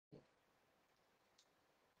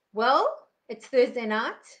Well, it's Thursday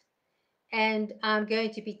night, and I'm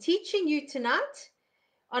going to be teaching you tonight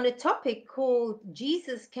on a topic called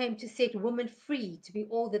Jesus Came to Set Women Free to Be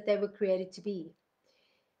All That They Were Created to Be.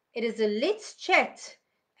 It is a let's chat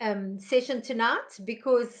session tonight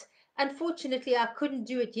because unfortunately I couldn't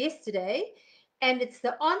do it yesterday, and it's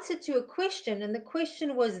the answer to a question, and the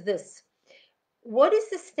question was this: what is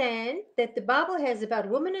the stand that the Bible has about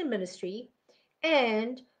women in ministry,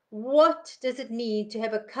 and what does it mean to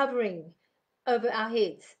have a covering over our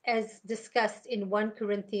heads, as discussed in 1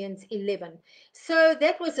 Corinthians 11? So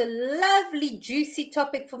that was a lovely, juicy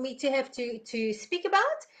topic for me to have to speak about.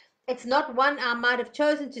 It's not one I might have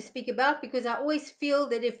chosen to speak about because I always feel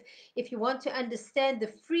that if you want to understand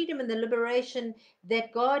the freedom and the liberation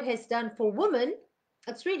that God has done for women,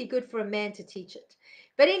 it's really good for a man to teach it.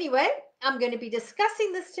 But anyway, I'm going to be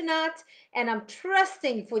discussing this tonight, and I'm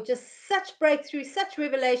trusting for just such breakthrough, such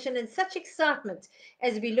revelation, and such excitement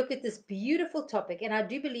as we look at this beautiful topic. And I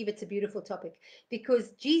do believe it's a beautiful topic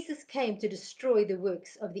because Jesus came to destroy the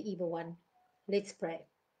works of the evil one. Let's pray.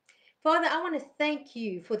 Father, I want to thank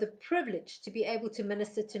you for the privilege to be able to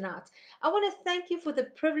minister tonight. I want to thank you for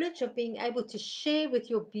the privilege of being able to share with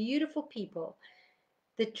your beautiful people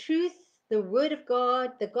the truth, the word of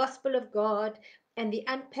God, the gospel of God, and the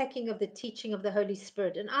unpacking of the teaching of the Holy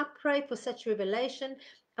Spirit. And I pray for such revelation.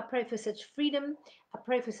 I pray for such freedom. I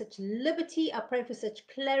pray for such liberty. I pray for such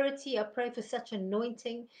clarity. I pray for such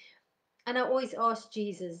anointing. And I always ask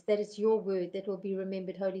Jesus that it's your word that will be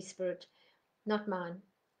remembered, Holy Spirit, not mine.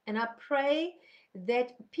 And I pray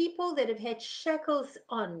that people that have had shackles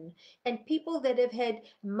on and people that have had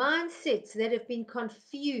mindsets that have been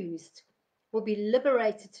confused will be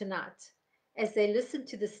liberated tonight as they listen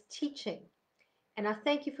to this teaching. And I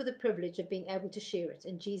thank you for the privilege of being able to share it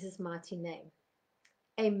in Jesus' mighty name.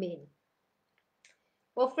 Amen.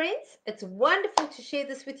 Well, friends, it's wonderful to share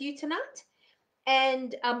this with you tonight.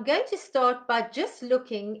 And I'm going to start by just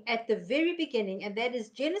looking at the very beginning, and that is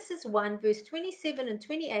Genesis 1, verse 27 and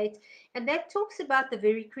 28. And that talks about the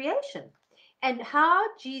very creation and how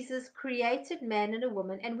Jesus created man and a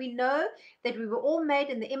woman. And we know that we were all made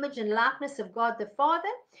in the image and likeness of God the Father.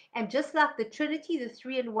 And just like the Trinity, the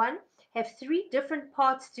three in one, have three different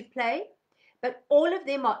parts to play, but all of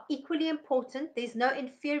them are equally important. There's no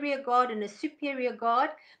inferior God and a superior God,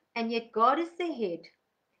 and yet God is the head.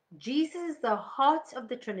 Jesus is the heart of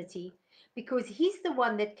the Trinity because he's the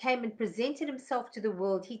one that came and presented himself to the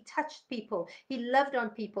world. He touched people, he loved on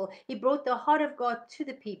people, he brought the heart of God to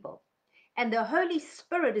the people. And the Holy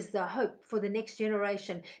Spirit is the hope for the next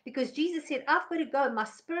generation because Jesus said, I've got to go. My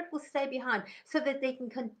spirit will stay behind so that they can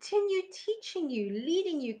continue teaching you,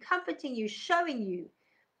 leading you, comforting you, showing you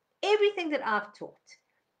everything that I've taught.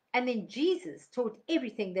 And then Jesus taught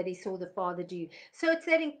everything that he saw the Father do. So it's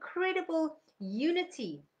that incredible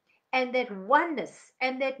unity and that oneness,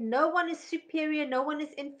 and that no one is superior, no one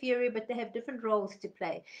is inferior, but they have different roles to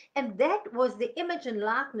play. And that was the image and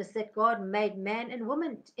likeness that God made man and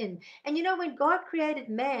woman in. And you know, when God created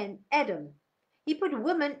man, Adam, he put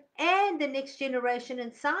woman and the next generation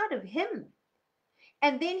inside of him.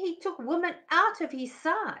 And then he took woman out of his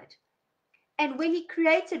side. And when he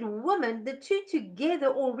created woman, the two together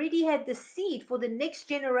already had the seed for the next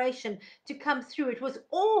generation to come through. It was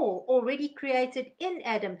all already created in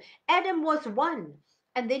Adam. Adam was one,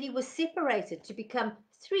 and then he was separated to become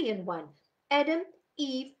three in one: Adam,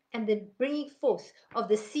 Eve, and then bringing forth of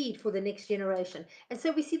the seed for the next generation. And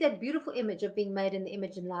so we see that beautiful image of being made in the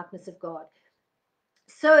image and likeness of God.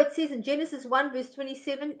 So it says in Genesis 1, verse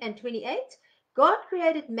 27 and 28, God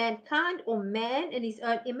created mankind, or man, in his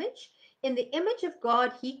own image. In the image of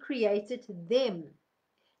God, he created them,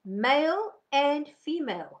 male and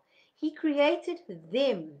female. He created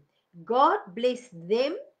them. God blessed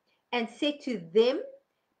them and said to them,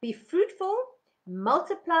 be fruitful,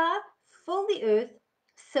 multiply, fill the earth,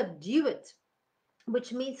 subdue it,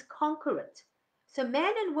 which means conquer it. So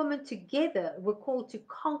man and woman together were called to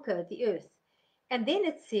conquer the earth. And then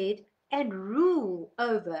it said, and rule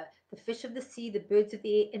over the fish of the sea, the birds of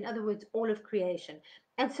the air, in other words, all of creation.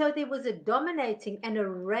 And so there was a dominating and a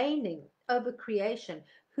reigning over creation.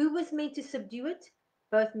 Who was meant to subdue it?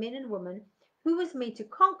 Both men and women. Who was meant to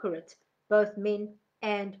conquer it? Both men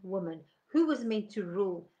and women. Who was meant to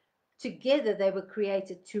rule? Together they were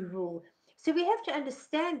created to rule. So we have to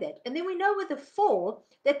understand that. And then we know with the fall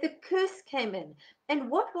that the curse came in. And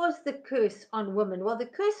what was the curse on women? Well, the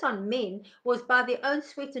curse on men was by their own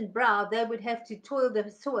sweat and brow, they would have to toil the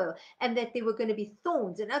soil, and that there were going to be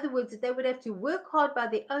thorns. In other words, that they would have to work hard by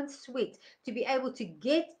their own sweat to be able to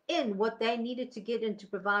get in what they needed to get in to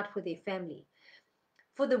provide for their family.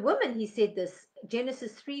 For the women, he said this,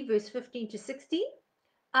 Genesis 3, verse 15 to 16.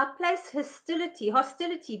 I place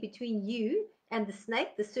hostility between you and the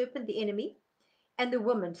snake, the serpent, the enemy, and the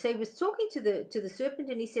woman. So he was talking to the serpent,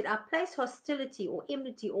 and he said, I place hostility or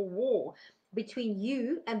enmity or war between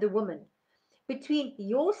you and the woman, between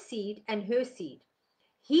your seed and her seed.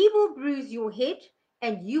 He will bruise your head,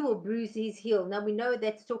 and you will bruise his heel. Now we know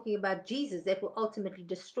that's talking about Jesus, that will ultimately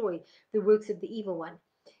destroy the works of the evil one.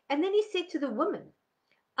 And then he said to the woman,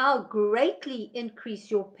 I'll greatly increase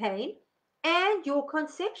your pain and your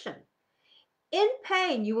conception. In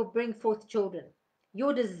pain, you will bring forth children.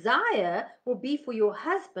 Your desire will be for your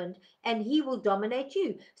husband, and he will dominate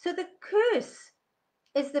you. So the curse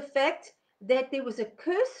is the fact that there was a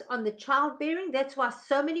curse on the childbearing. That's why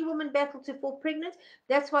so many women battle to fall pregnant.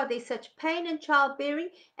 That's why there's such pain in childbearing.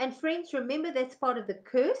 And friends, remember that's part of the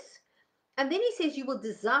curse. And then he says, you will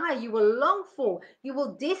desire, you will long for, you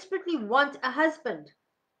will desperately want a husband.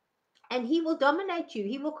 And he will dominate you.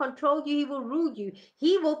 He will control you. He will rule you.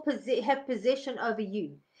 He will have possession over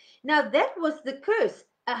you. Now, that was the curse.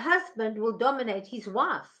 A husband will dominate his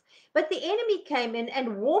wife. But the enemy came in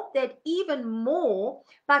and warped that even more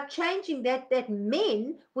by changing that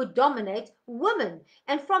men would dominate women.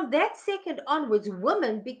 And from that second onwards,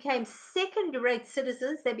 women became second-rate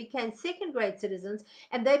citizens. They became second-grade citizens,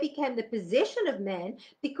 and they became the possession of man,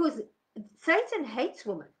 because Satan hates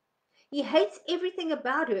women. He hates everything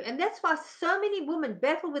about her. And that's why so many women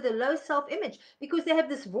battle with a low self-image, because they have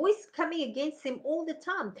this voice coming against them all the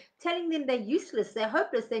time, telling them they're useless, they're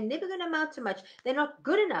hopeless, they're never going to amount to much, they're not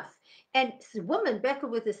good enough. And women battle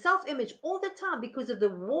with a self-image all the time because of the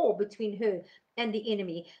war between her and the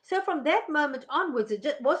enemy. So from that moment onwards, it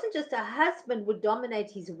wasn't just a husband would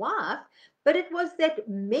dominate his wife, but it was that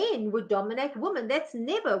men would dominate women. That's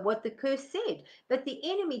never what the curse said. But the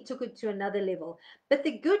enemy took it to another level. But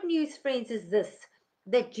the good news, friends, is this,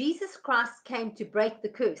 that Jesus Christ came to break the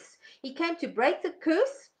curse. He came to break the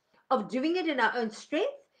curse of doing it in our own strength.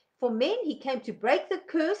 For men, he came to break the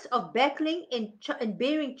curse of battling and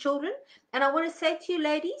bearing children. And I want to say to you,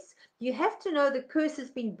 ladies, you have to know the curse has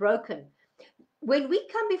been broken. When we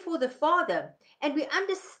come before the Father and we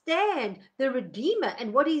understand the Redeemer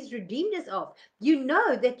and what he's redeemed us of, you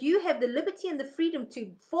know that you have the liberty and the freedom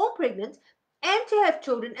to fall pregnant and to have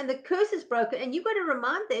children, and the curse is broken. And you've got to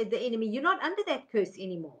remind the enemy you're not under that curse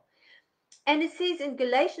anymore. And it says in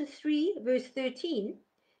Galatians 3, verse 13,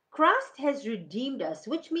 Christ has redeemed us,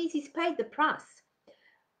 which means he's paid the price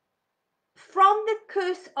from the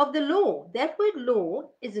curse of the law. That word law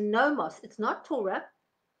is nomos, it's not Torah.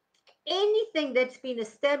 Anything that's been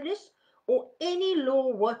established or any law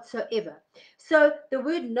whatsoever. So the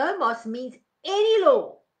word nomos means any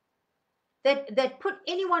law that put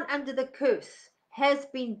anyone under the curse has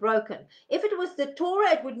been broken. If it was the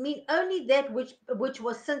Torah, it would mean only that which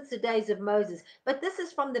was since the days of Moses. But this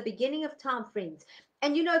is from the beginning of time, friends.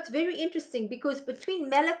 And you know, it's very interesting because between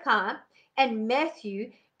Malachi and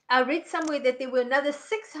Matthew, I read somewhere that there were another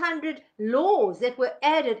 600 laws that were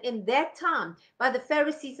added in that time by the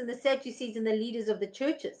Pharisees and the Sadducees and the leaders of the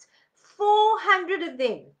churches. 400 of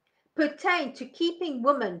them pertain to keeping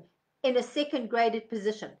women in a second graded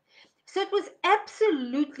position. So it was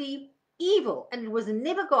absolutely evil, and it was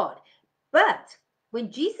never God. But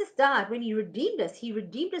when Jesus died, when he redeemed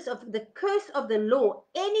us of the curse of the law,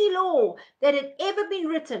 any law that had ever been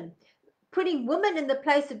written, putting women in the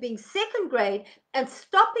place of being second grade and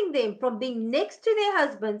stopping them from being next to their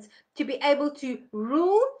husbands to be able to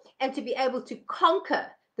rule and to be able to conquer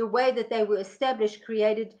the way that they were established,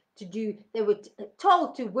 created to do. They were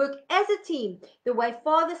told to work as a team, the way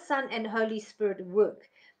Father, Son, and Holy Spirit work.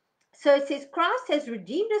 So it says, Christ has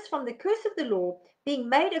redeemed us from the curse of the law, being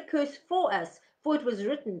made a curse for us, for it was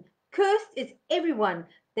written, cursed is everyone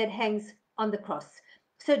that hangs on the cross.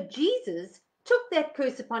 So Jesus took that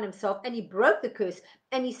curse upon himself, and he broke the curse,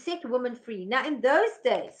 and he set women free. Now, in those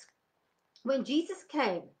days, when Jesus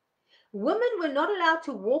came, women were not allowed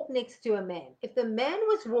to walk next to a man. If the man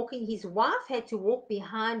was walking, his wife had to walk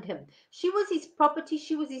behind him. She was his property,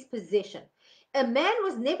 she was his possession. A man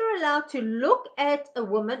was never allowed to look at a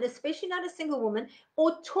woman, especially not a single woman,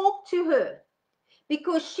 or talk to her,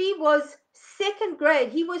 because she was second grade.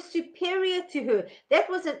 He was superior to her. That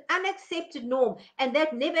was an unaccepted norm, and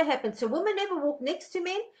that never happened. So women never walked next to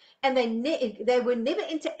men, and they were never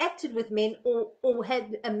interacted with men, or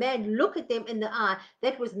had a man look at them in the eye.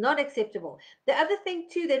 That was not acceptable. The other thing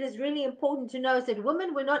too that is really important to know is that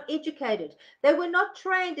women were not educated. They were not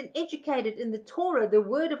trained and educated in the Torah, the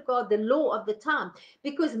word of God, the law of the time,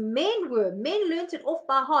 because men learned it off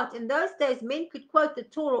by heart. In those days, men could quote the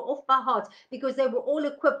Torah off by heart because they were all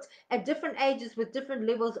equipped at different ages with different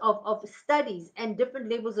levels of studies and different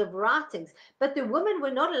levels of writings. But the women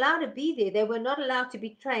were not allowed to be there. They were not allowed to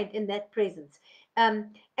be trained in that presence.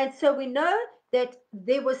 And so we know that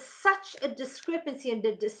there was such a discrepancy and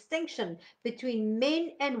a distinction between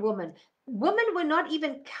men and women. Women were not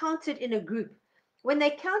even counted in a group. When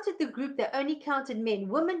they counted the group, they only counted men.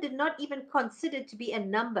 Women did not even consider to be a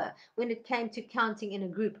number when it came to counting in a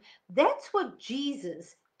group. That's what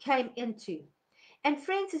Jesus came into. And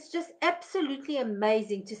friends, it's just absolutely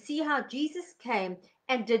amazing to see how Jesus came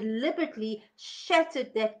and deliberately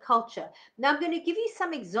shattered that culture. Now, I'm going to give you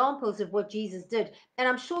some examples of what Jesus did, and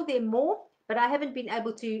I'm sure there are more, but I haven't been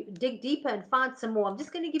able to dig deeper and find some more. I'm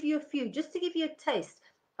just going to give you a few, just to give you a taste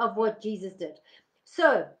of what Jesus did.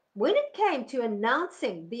 So, when it came to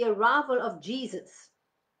announcing the arrival of Jesus,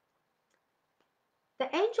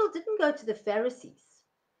 the angel didn't go to the Pharisees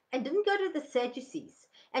and didn't go to the Sadducees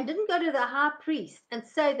and didn't go to the high priest and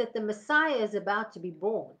say that the Messiah is about to be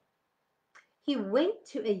born. He went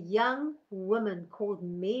to a young woman called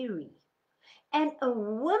Mary, and a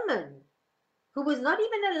woman who was not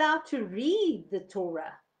even allowed to read the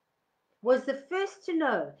Torah was the first to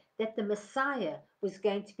know that the Messiah was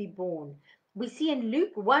going to be born. We see in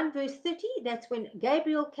Luke 1 verse 30, that's when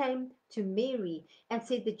Gabriel came to Mary and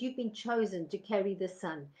said that you've been chosen to carry the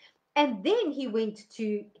son. And then he went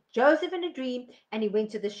to Joseph in a dream, and he went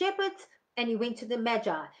to the shepherds, and he went to the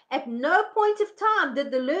Magi. At no point of time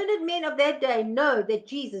did the learned men of that day know that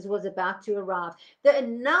Jesus was about to arrive. The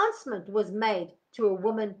announcement was made to a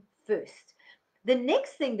woman first. The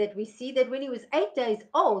next thing that we see, that when he was 8 days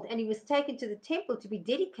old and he was taken to the temple to be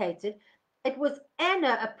dedicated, it was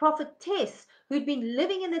Anna, a prophetess who'd been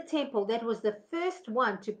living in the temple, that was the first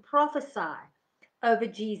one to prophesy over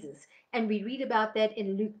Jesus. And we read about that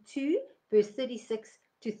in Luke 2, verse 36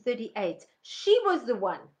 to 38. She was the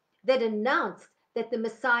one that announced that the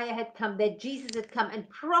Messiah had come, that Jesus had come, and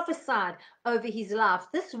prophesied over his life.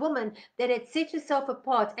 This woman that had set herself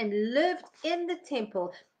apart and lived in the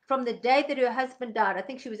temple from the day that her husband died. I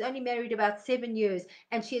think she was only married about 7 years,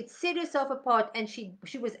 and she had set herself apart, and she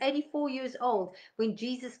was 84 years old when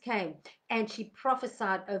Jesus came, and she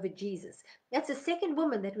prophesied over Jesus. That's the second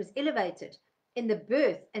woman that was elevated in the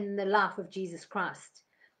birth and in the life of Jesus Christ.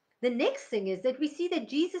 The next thing is that we see that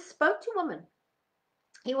Jesus spoke to women.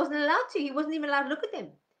 He wasn't allowed to. He wasn't even allowed to look at them.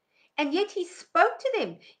 And yet he spoke to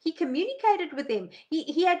them. He communicated with them.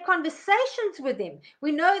 He had conversations with them.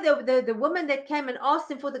 We know the woman that came and asked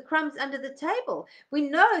him for the crumbs under the table. We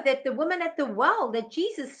know that the woman at the well, that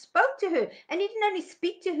Jesus spoke to her. And he didn't only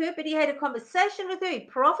speak to her, but he had a conversation with her. He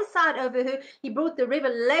prophesied over her. He brought the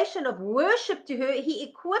revelation of worship to her. He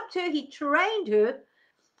equipped her. He trained her.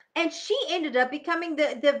 And she ended up becoming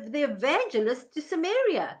the evangelist to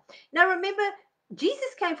Samaria. Now remember,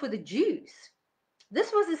 Jesus came for the Jews.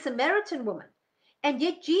 This was a Samaritan woman, and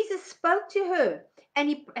yet Jesus spoke to her, and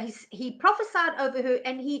he prophesied over her,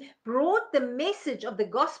 and he brought the message of the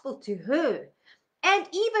gospel to her. And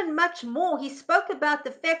even much more, he spoke about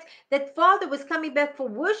the fact that Father was coming back for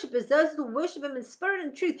worshipers, those who worship him in spirit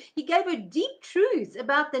and truth. He gave her deep truths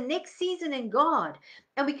about the next season in God.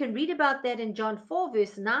 And we can read about that in John 4,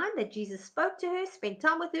 verse 9, that Jesus spoke to her, spent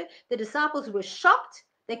time with her. The disciples were shocked.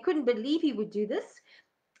 They couldn't believe he would do this.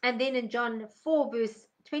 And then in John 4, verse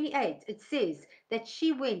 28, it says that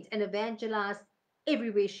she went and evangelized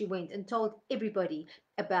everywhere she went and told everybody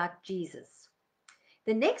about Jesus.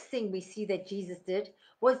 The next thing we see that Jesus did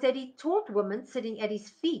was that he taught women sitting at his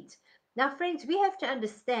feet. Now, friends, we have to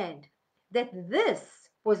understand that this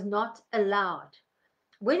was not allowed.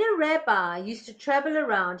 When a rabbi used to travel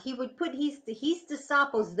around, he would put his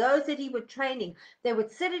disciples, those that he was training, they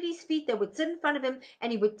would sit at his feet, they would sit in front of him,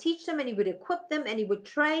 and he would teach them, and he would equip them, and he would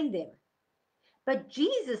train them. But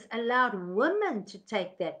Jesus allowed women to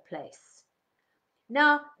take that place.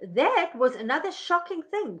 Now, that was another shocking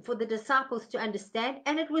thing for the disciples to understand,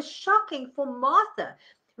 and it was shocking for Martha.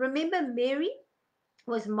 Remember, Mary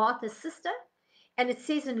was Martha's sister, and it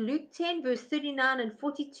says in Luke 10, verse 39 and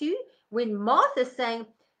 42, when Martha's saying,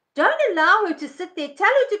 don't allow her to sit there, tell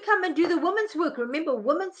her to come and do the woman's work. Remember,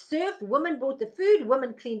 women served, women brought the food,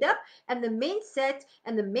 women cleaned up, and the men sat,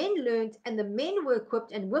 and the men learned, and the men were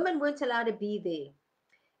equipped, and women weren't allowed to be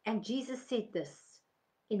there. And Jesus said this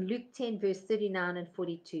in Luke 10, verse 39 and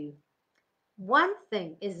 42. One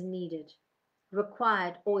thing is needed,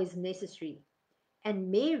 required, or is necessary,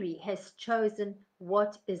 and Mary has chosen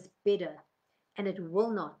what is better, and it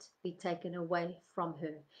will not be taken away from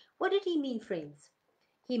her. What did he mean, friends?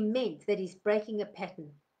 He meant that he's breaking a pattern.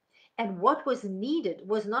 And what was needed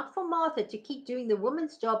was not for Martha to keep doing the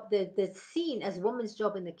woman's job, the seen as woman's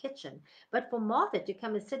job in the kitchen, but for Martha to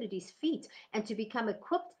come and sit at his feet and to become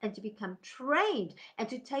equipped and to become trained and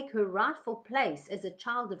to take her rightful place as a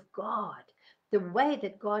child of God, the way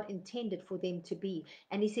that God intended for them to be.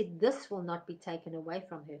 And he said, this will not be taken away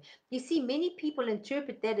from her. You see, many people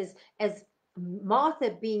interpret that as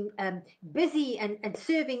Martha being busy and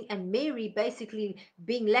serving, and Mary basically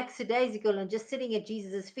being lackadaisical and just sitting at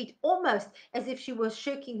Jesus' feet, almost as if she was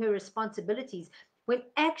shirking her responsibilities, when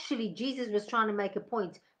actually Jesus was trying to make a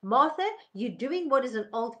point. Martha, you're doing what is an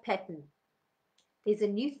old pattern. There's a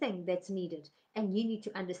new thing that's needed, and you need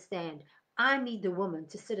to understand. I need the woman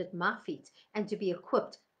to sit at my feet and to be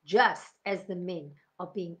equipped just as the men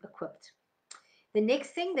are being equipped. The next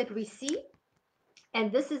thing that we see, and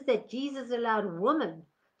this is that Jesus allowed women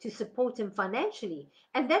to support him financially.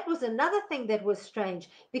 And that was another thing that was strange,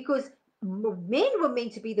 because men were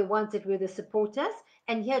meant to be the ones that were the supporters.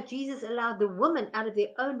 And here Jesus allowed the women out of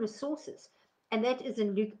their own resources. And that is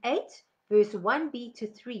in Luke 8, verse 1b to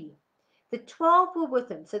 3. The 12 were with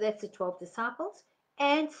him. So that's the 12 disciples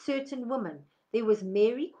and certain women. There was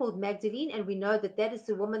Mary called Magdalene, and we know that that is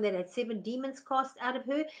the woman that had 7 demons cast out of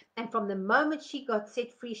her. And from the moment she got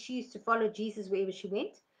set free, she used to follow Jesus wherever she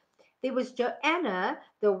went. There was Joanna,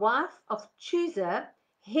 the wife of Chusa,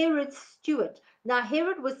 Herod's steward. Now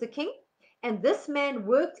Herod was the king, and this man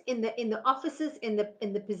worked in the offices in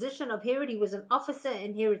the position of Herod. He was an officer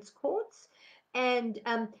in Herod's courts, and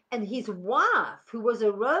his wife, who was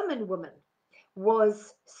a Roman woman,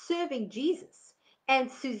 was serving Jesus, and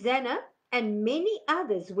Susanna and many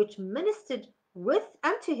others which ministered with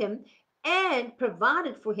unto him and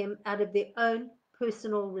provided for him out of their own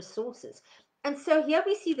personal resources. And so here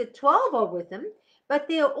we see the 12 are with him, but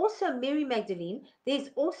there are also Mary Magdalene, there's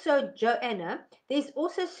also Joanna, there's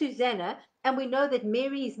also Susanna, and we know that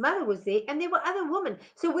Mary, his mother, was there, and there were other women.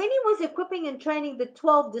 So when he was equipping and training the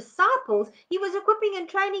 12 disciples, he was equipping and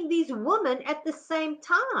training these women at the same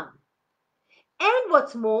time. And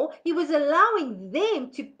what's more, he was allowing them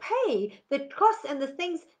to pay the costs and the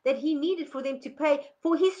things that he needed for them to pay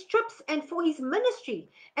for his trips and for his ministry.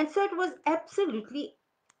 And so it was absolutely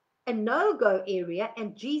a no-go area,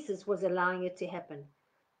 and Jesus was allowing it to happen.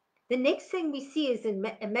 The next thing we see is in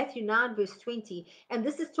Matthew 9, verse 20, and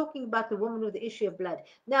this is talking about the woman with the issue of blood.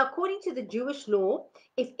 Now, according to the Jewish law,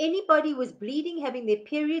 if anybody was bleeding, having their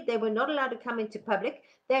period, they were not allowed to come into public.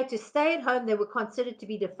 They had to stay at home. They were considered to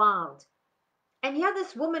be defiled. And here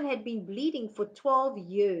this woman had been bleeding for 12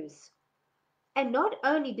 years. And not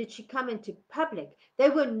only did she come into public, they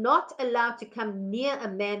were not allowed to come near a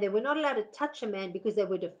man. They were not allowed to touch a man because they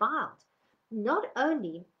were defiled. Not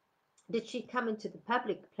only did she come into the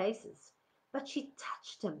public places, but she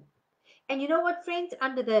touched him. And you know what, friends?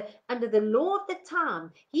 Under the law of the time,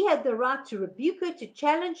 he had the right to rebuke her, to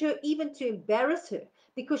challenge her, even to embarrass her,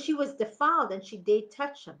 because she was defiled and she dared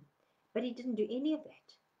touch him. But he didn't do any of that.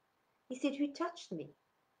 He said, "Who touched me?"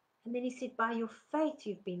 And then he said, "By your faith,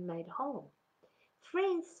 you've been made whole."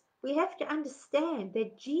 Friends, we have to understand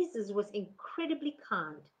that Jesus was incredibly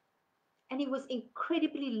kind, and he was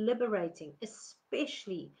incredibly liberating,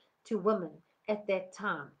 especially to women at that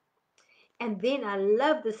time. And then I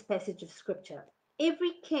love this passage of scripture.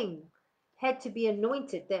 Every king had to be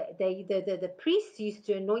anointed. The priests used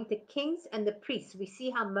to anoint the kings and the priests. We see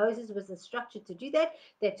how Moses was instructed to do that.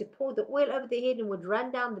 They had to pour the oil over their head and would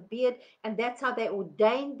run down the beard. And that's how they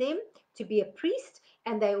ordained them to be a priest,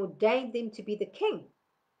 and they ordained them to be the king.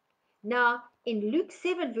 Now, in Luke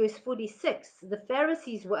 7, verse 46, the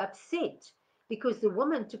Pharisees were upset because the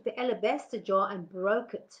woman took the alabaster jar and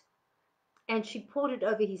broke it, and she poured it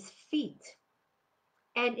over his feet.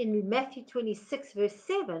 And in Matthew 26, verse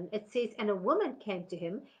 7, it says, "And a woman came to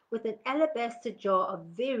him with an alabaster jar of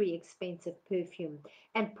very expensive perfume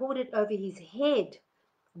and poured it over his head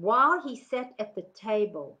while he sat at the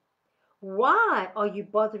table. Why are you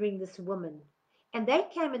bothering this woman?" And they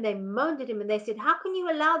came and they moaned at him and they said, "How can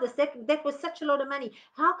you allow this? That was such a lot of money.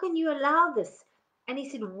 How can you allow this?" And he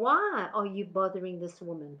said, "Why are you bothering this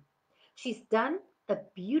woman? She's done a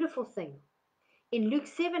beautiful thing." In Luke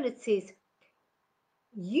 7, it says,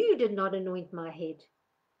 "You did not anoint my head,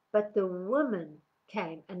 but the woman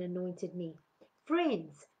came and anointed me."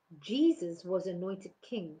 Friends, Jesus was anointed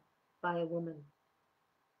king by a woman.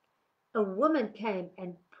 A woman came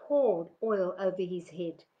and poured oil over his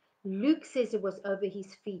head. Luke says it was over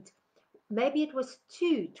his feet. Maybe it was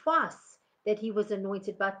twice that he was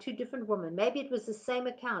anointed by 2 different women. Maybe it was the same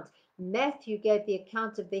account. Matthew gave the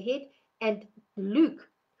account of the head, and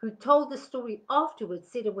Luke, who told the story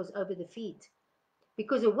afterwards, said it was over the feet,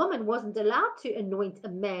 because a woman wasn't allowed to anoint a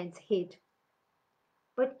man's head.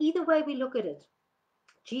 But either way we look at it,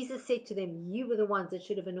 Jesus said to them, you were the ones that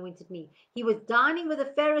should have anointed me. He was dining with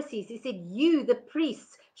the Pharisees. He said, you, the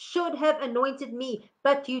priests, should have anointed me,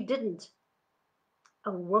 but you didn't.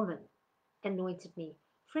 A woman anointed me.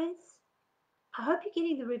 Friends, I hope you're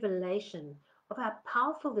getting the revelation of how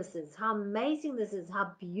powerful this is, how amazing this is,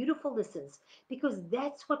 how beautiful this is, because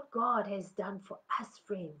that's what God has done for us,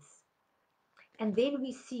 friends. And then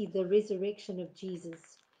we see the resurrection of Jesus.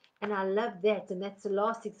 And I love that. And that's the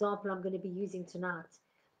last example I'm going to be using tonight.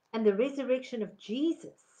 And the resurrection of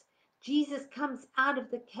Jesus. Jesus comes out of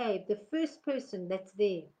the cave. The first person that's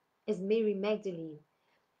there is Mary Magdalene.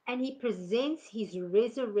 And he presents his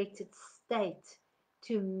resurrected state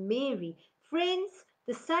to Mary. Friends,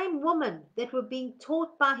 the same woman that were being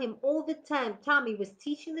taught by him all the time he was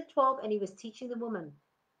teaching the 12 and he was teaching the woman.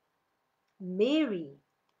 Mary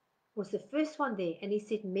was the first one there. And he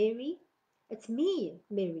said, Mary, it's me,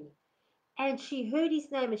 Mary. And she heard his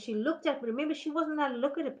name and she looked up. Remember, she wasn't allowed to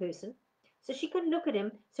look at a person. So she couldn't look at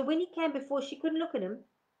him. So when he came before, she couldn't look at him.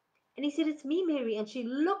 And he said, it's me, Mary. And she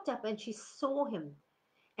looked up and she saw him.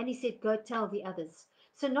 And he said, go tell the others.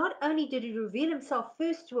 So not only did he reveal himself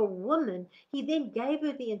first to a woman, he then gave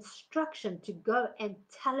her the instruction to go and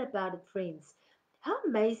tell about it, friends. How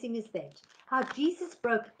amazing is that? How Jesus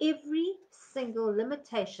broke every single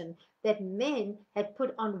limitation that men had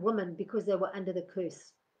put on women because they were under the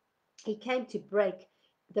curse. He came to break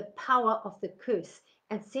the power of the curse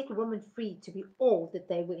and set women free to be all that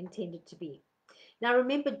they were intended to be. Now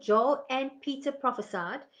remember, Joel and Peter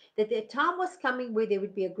prophesied that their time was coming where there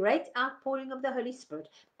would be a great outpouring of the Holy Spirit.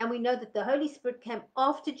 And we know that the Holy Spirit came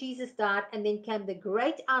after Jesus died, and then came the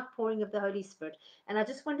great outpouring of the Holy Spirit. And I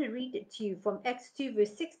just want to read it to you from Acts 2,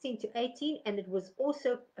 verse 16 to 18, and it was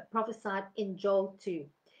also prophesied in Joel 2.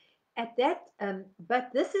 At that,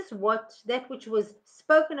 but this is that which was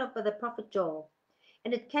spoken of by the prophet Joel.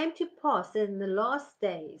 And it came to pass that in the last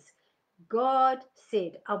days, God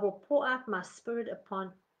said, I will pour out my spirit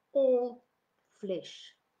upon all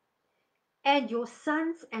flesh. And your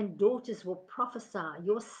sons and daughters will prophesy.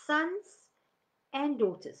 Your sons and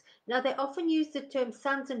daughters. Now, they often use the term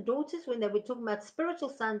sons and daughters when they were talking about spiritual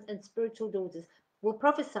sons and spiritual daughters will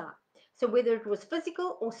prophesy. So, whether it was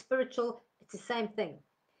physical or spiritual, it's the same thing.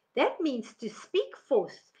 That means to speak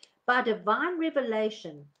forth by divine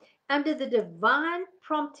revelation under the divine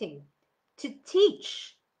prompting, to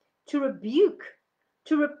teach, to rebuke,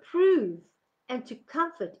 to reprove, and to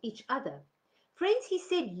comfort each other. Friends, he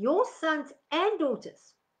said, your sons and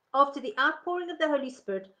daughters, after the outpouring of the Holy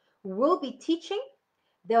Spirit, will be teaching,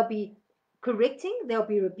 they'll be correcting, they'll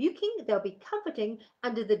be rebuking, they'll be comforting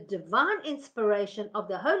under the divine inspiration of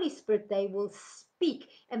the Holy Spirit. They will speak.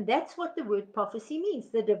 And that's what the word prophecy means,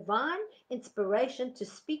 the divine inspiration to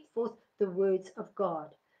speak forth the words of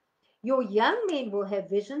God. Your young men will have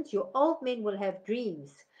visions, your old men will have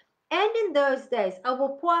dreams. And in those days, I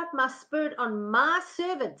will pour out my spirit on my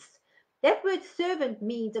servants. That word servant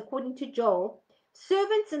means, according to Joel,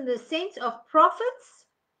 servants in the sense of prophets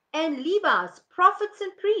and Levites, prophets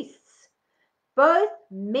and priests, both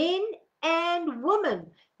men and women.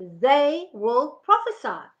 They will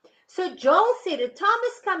prophesy. So Joel said a time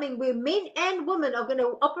is coming where men and women are going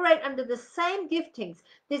to operate under the same giftings.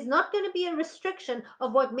 There's not going to be a restriction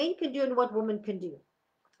of what men can do and what women can do.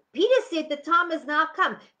 Peter said the time has now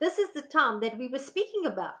come. This is the time that we were speaking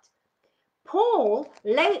about. Paul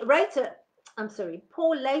later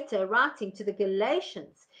writing to the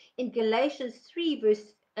Galatians in Galatians 3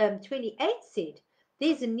 verse 28 said,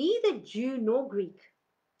 there's neither Jew nor Greek,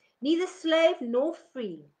 neither slave nor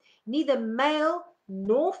free, neither male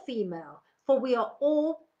nor female, for we are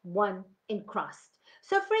all one in Christ.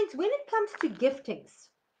 So friends, when it comes to giftings,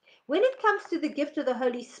 when it comes to the gift of the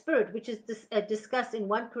Holy Spirit, which is discussed in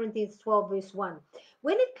 1 Corinthians 12, verse 1,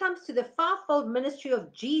 when it comes to the fivefold ministry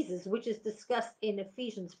of Jesus, which is discussed in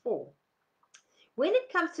Ephesians 4, when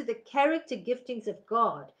it comes to the character giftings of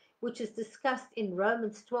God, which is discussed in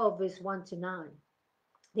Romans 12, verse 1 to 9,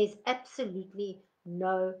 there's absolutely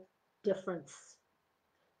no difference.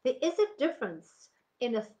 There is a difference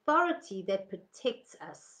in authority that protects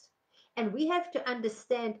us. And we have to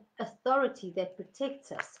understand authority that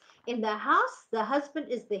protects us. In the house, the husband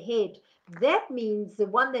is the head. That means the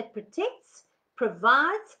one that protects,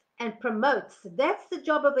 provides, and promotes. That's the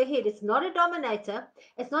job of a head. It's not a dominator.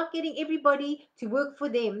 It's not getting everybody to work for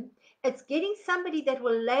them. It's getting somebody that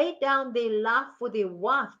will lay down their life for their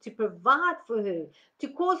wife, to provide for her, to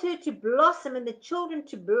cause her to blossom and the children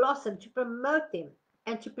to blossom, to promote them,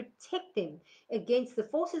 and to protect them against the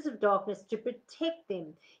forces of darkness, to protect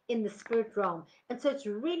them in the spirit realm. And so it's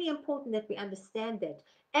really important that we understand that.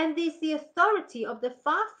 And there's the authority of the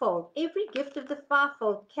fivefold. Every gift of the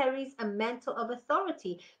fivefold carries a mantle of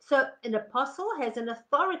authority. So an apostle has an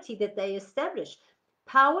authority that they establish.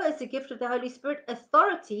 Power is a gift of the Holy Spirit.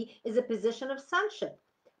 Authority is a position of sonship.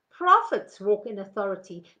 Prophets walk in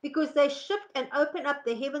authority because they shift and open up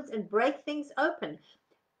the heavens and break things open.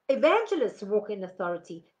 Evangelists walk in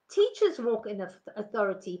authority. Teachers walk in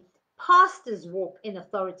authority. Pastors walk in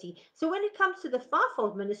authority. So when it comes to the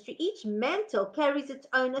fivefold ministry, each mantle carries its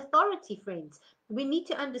own authority, friends. We need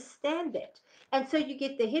to understand that. And so you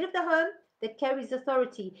get the head of the home that carries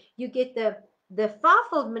authority. You get the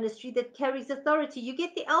fivefold ministry that carries authority. You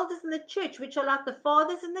get the elders in the church, which are like the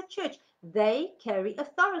fathers in the church. They carry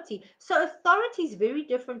authority. So authority is very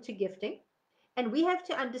different to gifting. And we have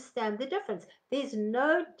to understand the difference. There's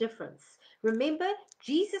no difference. Remember,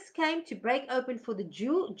 Jesus came to break open for the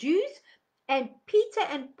Jews, and Peter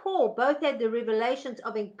and Paul both had uh, the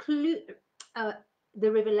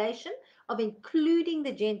revelation of including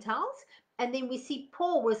the Gentiles. And then we see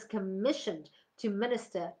Paul was commissioned to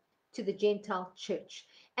minister to the Gentile church.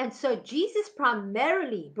 And so Jesus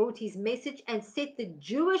primarily brought his message and set the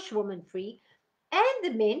Jewish woman free, and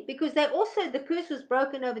the men, because they also, the curse was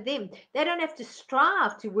broken over them. They don't have to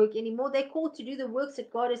strive to work anymore. They're called to do the works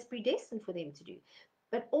that God has predestined for them to do.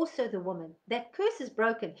 But also the woman, that curse is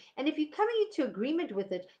broken. And if you're coming into agreement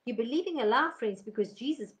with it, you're believing a lie, friends, because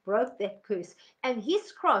Jesus broke that curse. And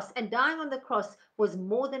his cross and dying on the cross was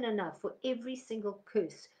more than enough for every single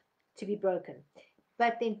curse to be broken.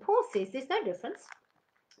 But then Paul says there's no difference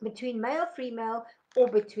between male, female, or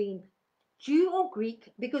between Jew or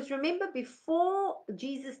Greek, because remember, before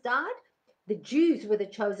Jesus died, the Jews were the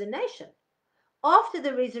chosen nation. After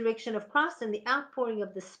the resurrection of Christ and the outpouring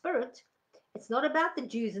of the Spirit, it's not about the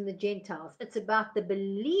Jews and the Gentiles, it's about the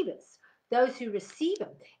believers, those who receive him.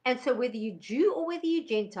 And so whether you're Jew or whether you're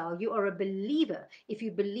Gentile, you are a believer if you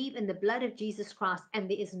believe in the blood of Jesus Christ, and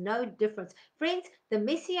there is no difference. Friends, the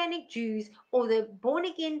Messianic Jews or the born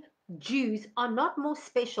again Jews are not more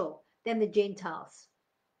special than the Gentiles.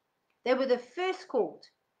 They were the first called,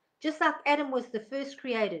 just like Adam was the first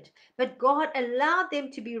created. But God allowed them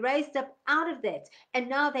to be raised up out of that. And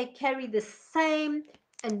now they carry the same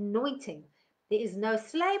anointing. There is no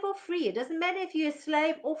slave or free. It doesn't matter if you're a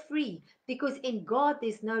slave or free, because in God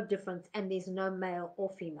there's no difference and there's no male or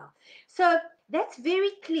female. So that's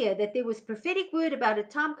very clear that there was prophetic word about a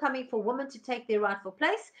time coming for women to take their rightful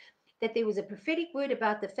place, that there was a prophetic word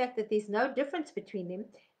about the fact that there's no difference between them.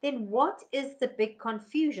 Then what is the big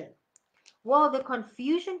confusion? Well, the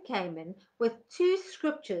confusion came in with two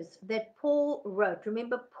scriptures that Paul wrote.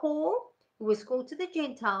 Remember, Paul, who was called to the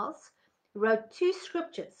Gentiles, wrote two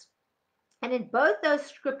scriptures. And in both those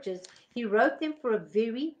scriptures, he wrote them for a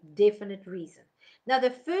very definite reason. Now, the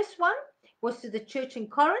first one was to the church in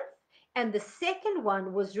Corinth, and the second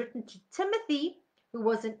one was written to Timothy, who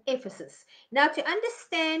was in Ephesus. Now, to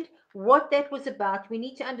understand what that was about, we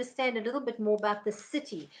need to understand a little bit more about the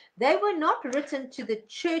city. They were not written to the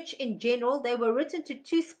church in general, they were written to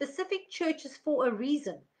two specific churches for a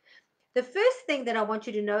reason. The first thing that I want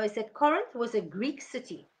you to know is that Corinth was a Greek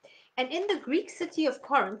city. And in the Greek city of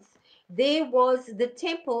Corinth, there was the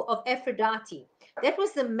temple of Aphrodite. That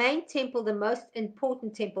was the main temple, the most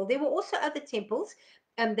important temple. There were also other temples.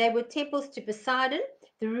 They were temples to Poseidon,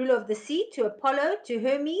 the ruler of the sea, to Apollo, to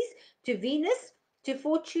Hermes, to Venus, to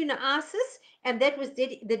Fortuna Isis, and that was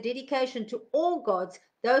the dedication to all gods,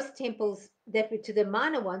 those temples that were to the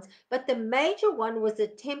minor ones. But the major one was the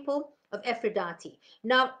temple of Aphrodite.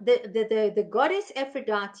 Now, the goddess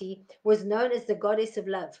Aphrodite was known as the goddess of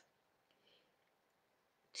love.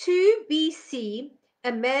 2 BC,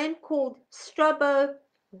 a man called Strabo,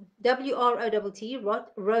 W-R-O-T-T,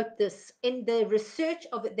 wrote this in the research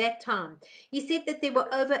of that time. He said that there were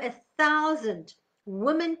over 1,000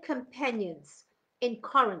 women companions in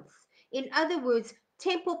Corinth. In other words,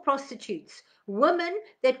 temple prostitutes, women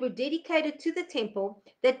that were dedicated to the temple,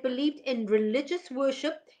 that believed in religious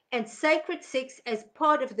worship and sacred sex as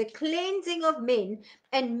part of the cleansing of men.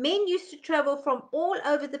 And men used to travel from all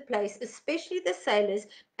over the place, especially the sailors,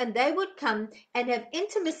 and they would come and have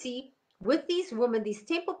intimacy with these women, these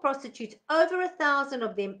temple prostitutes, over 1,000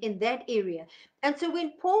 of them in that area. And so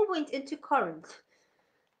when Paul went into Corinth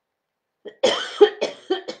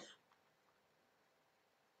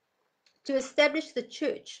to establish the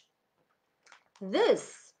church,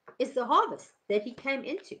 this is the harvest that he came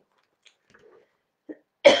into.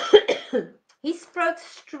 He spoke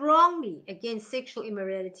strongly against sexual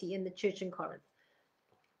immorality in the church in Corinth.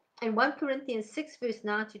 In 1 Corinthians 6, verse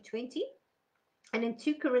 9 to 20, and in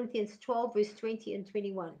 2 Corinthians 12, verse 20 and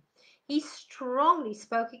 21, he strongly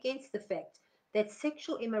spoke against the fact that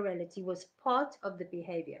sexual immorality was part of the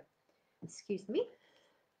behavior. Excuse me.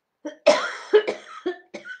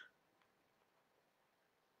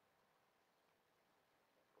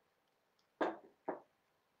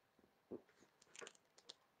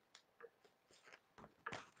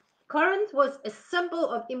 Corinth was a symbol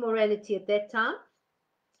of immorality at that time,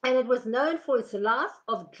 and it was known for its life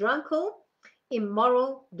of drunken,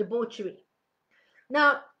 immoral debauchery.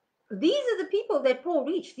 Now, these are the people that Paul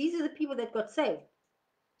reached. These are the people that got saved.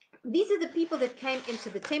 These are the people that came into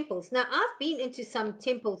the temples. Now, I've been into some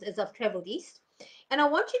temples as I've traveled east, and I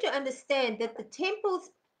want you to understand that the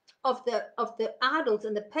temples of the idols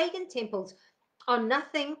and the pagan temples are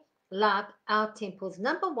nothing like our temples.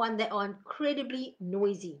 Number one, they are incredibly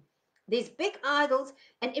noisy. There's big idols,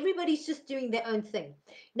 and everybody's just doing their own thing.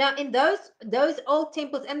 Now, in those old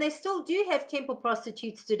temples, and they still do have temple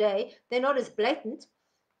prostitutes today. They're not as blatant,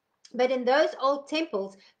 but in those old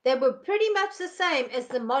temples, they were pretty much the same as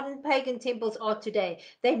the modern pagan temples are today.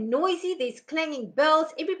 They're noisy, there's clanging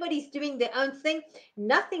bells, everybody's doing their own thing.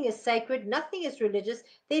 Nothing is sacred, nothing is religious,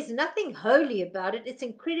 there's nothing holy about it. It's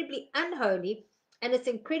incredibly unholy and it's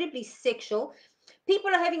incredibly sexual.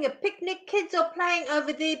 People are having a picnic, kids are playing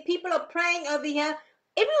over there, people are praying over here.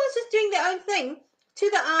 Everyone's just doing their own thing to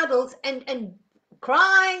the idols and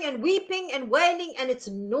crying and weeping and wailing, and it's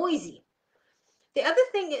noisy. The other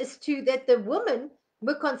thing is too that the women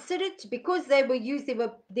were considered because they were used.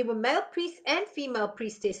 There were male priests and female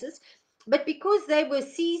priestesses, but because they were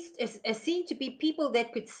seized as seen to be people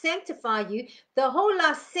that could sanctify you, the whole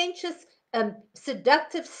licentious,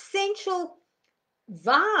 seductive, sensual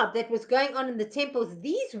vibe that was going on in the temples,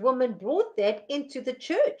 these women brought that into the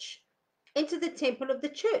church, into the temple of the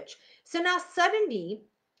church. So now suddenly,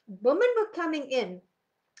 women were coming in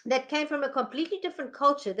that came from a completely different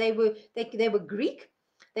culture. They were Greek.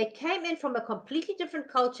 They came in from a completely different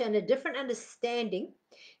culture and a different understanding.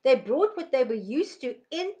 They brought what they were used to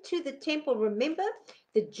into the temple. Remember,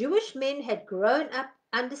 the Jewish men had grown up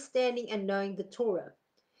understanding and knowing the Torah,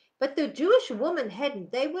 but the Jewish woman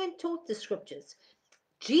hadn't. They weren't taught the scriptures.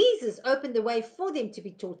 Jesus opened the way for them to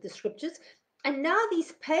be taught the scriptures. And now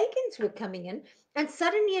these pagans were coming in, and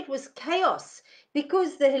suddenly it was chaos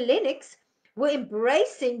because the Hellenics were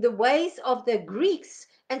embracing the ways of the Greeks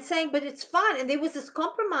and saying, but it's fine. And there was this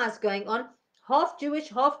compromise going on, half Jewish,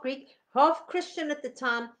 half Greek, half Christian at the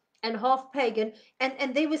time, and half pagan.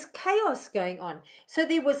 And there was chaos going on. So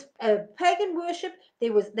there was pagan worship,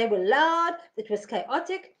 they were loud, it was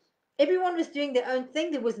chaotic. Everyone was doing their own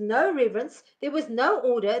thing. There was no reverence, there was no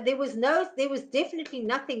order, there was definitely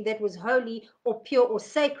nothing that was holy or pure or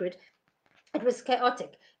sacred. It was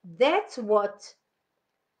chaotic. That's what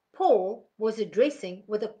Paul was addressing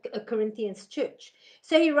with a Corinthians church.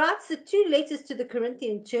 So he writes the two letters to the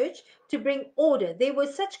Corinthian church to bring order. There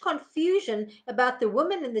was such confusion about the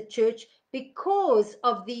women in the church because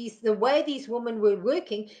of the way these women were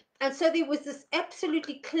working. And so there was this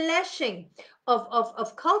absolutely clashing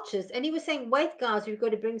of cultures. And he was saying, wait, guys, we've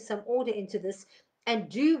got to bring some order into this and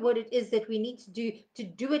do what it is that we need to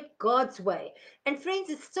do it God's way. And friends,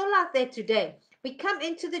 it's still like that today. We come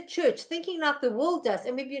into the church thinking like the world does,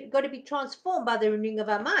 and we've got to be transformed by the renewing of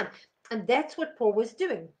our mind. And that's what Paul was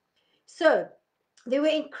doing. So there were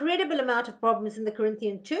incredible amount of problems in the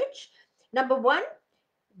Corinthian church. Number one,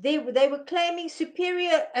 they were claiming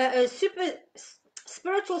spiritual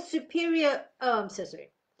superior. Oh, I'm so sorry.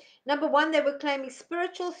 Number one, they were claiming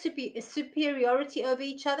spiritual superiority over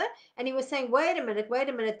each other. And he was saying, wait a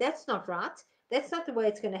minute, that's not right. That's not the way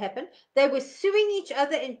it's going to happen. They were suing each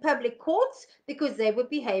other in public courts because they were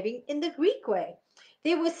behaving in the Greek way.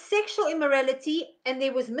 There was sexual immorality and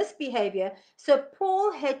there was misbehavior. So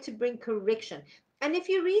Paul had to bring correction. And if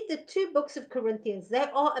you read the two books of Corinthians, they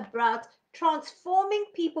are about transforming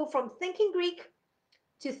people from thinking Greek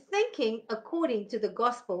to thinking according to the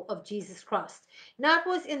gospel of Jesus Christ. Now, it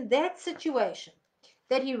was in that situation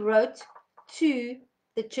that he wrote to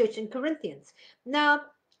the church in Corinthians. Now,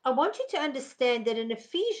 I want you to understand that in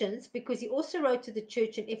Ephesians, because he also wrote to the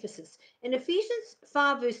church in Ephesus, in Ephesians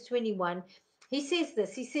 5, verse 21, he says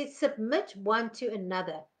this. He says, submit one to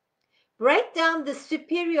another. Break down the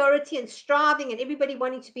superiority and striving and everybody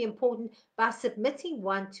wanting to be important by submitting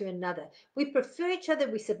one to another. We prefer each other,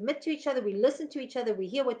 we submit to each other, we listen to each other, we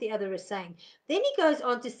hear what the other is saying. Then he goes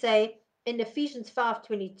on to say in Ephesians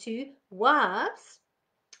 5:22, wives,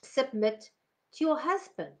 submit to your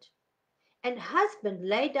husband And husband,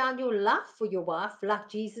 lay down your life for your wife like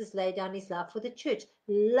Jesus laid down his life for the church.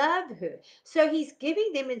 Love her. So he's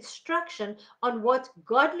giving them instruction on what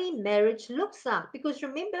godly marriage looks like. Because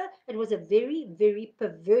remember, it was a very, very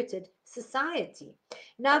perverted society.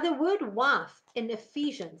 Now, the word wife in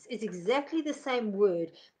Ephesians is exactly the same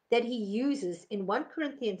word that he uses in 1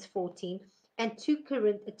 Corinthians 14 and 2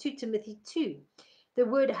 Timothy 2. The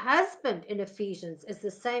word husband in Ephesians is the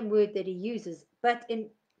same word that he uses, but in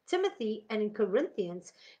Timothy and in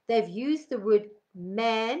Corinthians, they've used the word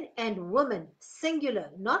man and woman, singular,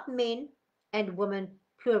 not men and women,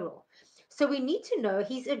 plural. So we need to know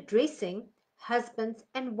he's addressing husbands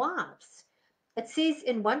and wives. It says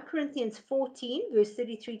in 1 Corinthians 14, verse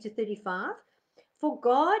 33 to 35, for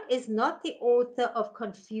God is not the author of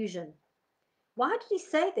confusion. Why did he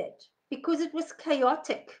say that? Because it was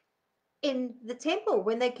chaotic in the temple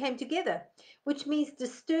when they came together, which means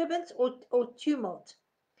disturbance or tumult,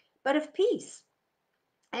 but of peace.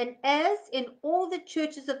 And as in all the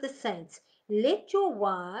churches of the saints, let your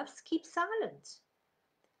wives keep silent.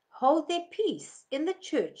 Hold their peace in the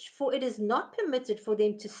church, for it is not permitted for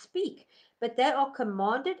them to speak, but they are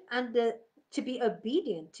commanded to be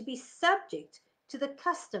obedient, to be subject to the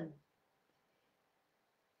custom.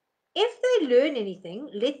 If they learn anything,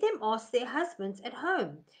 let them ask their husbands at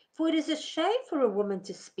home, for it is a shame for a woman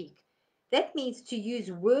to speak. That means to use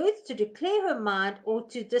words to declare her mind or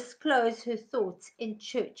to disclose her thoughts in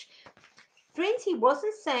church. Friends, he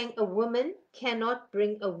wasn't saying a woman cannot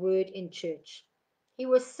bring a word in church. He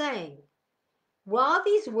was saying, while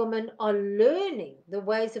these women are learning the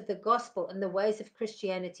ways of the gospel and the ways of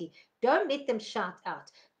Christianity, don't let them shout out.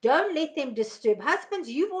 Don't let them disturb. Husbands,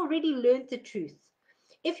 you've already learned the truth.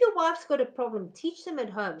 If your wife's got a problem, teach them at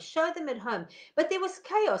home, show them at home. But there was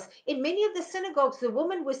chaos in many of the synagogues. The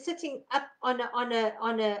woman was sitting up on a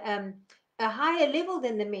higher level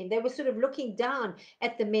than the men. They were sort of looking down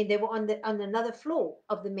at the men. They were on another floor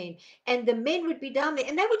of the men, and the men would be down there,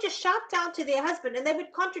 and they would just shout down to their husband, and they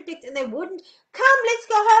would contradict, and they wouldn't come. Let's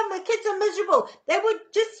go home. The kids are miserable. They would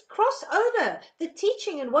just cross over the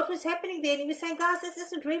teaching and what was happening there. And he was saying, guys, this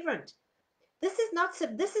isn't reverent. This is not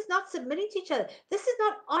submitting to each other. This is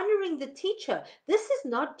not honoring the teacher. This is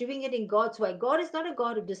not doing it in God's way. God is not a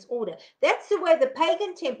God of disorder. That's the way the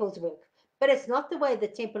pagan temples work, but it's not the way the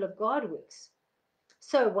temple of God works.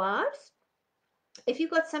 So, wives, if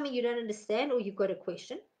you've got something you don't understand or you've got a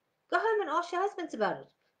question, go home and ask your husbands about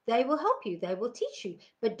it. They will help you. They will teach you.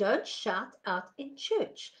 But don't shout out in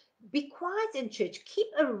church. Be quiet in church. Keep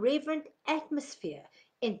a reverent atmosphere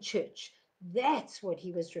in church. That's what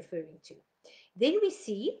he was referring to. Then we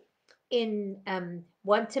see in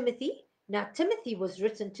 1 Timothy. Now, Timothy was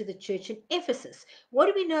written to the church in Ephesus. What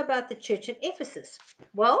do we know about the church in Ephesus?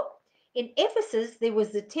 Well, in Ephesus, there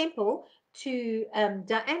was the temple to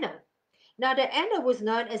Diana. Now, Diana was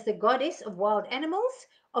known as the goddess of wild animals,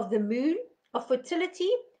 of the moon, of fertility,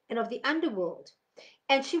 and of the underworld.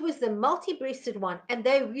 And she was the multi-breasted one, and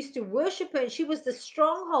they used to worship her, and she was the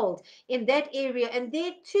stronghold in that area. And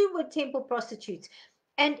there too were temple prostitutes.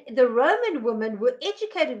 And the Roman women were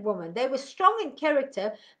educated women. They were strong in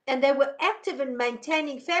character, and they were active in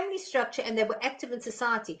maintaining family structure, and they were active in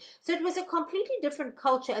society. So it was a completely different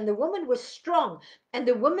culture, and the woman was strong, and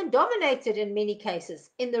the woman dominated in many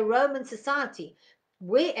cases in the Roman society.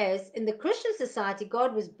 Whereas in the Christian society,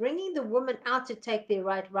 God was bringing the woman out to take their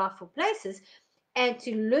rightful places and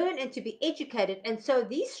to learn and to be educated. And so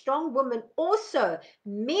these strong women also,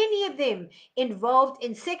 many of them involved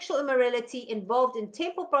in sexual immorality, involved in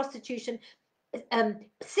temple prostitution.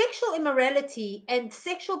 Sexual immorality and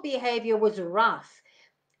sexual behavior was rife.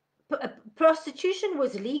 Prostitution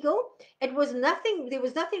was legal. It was nothing, there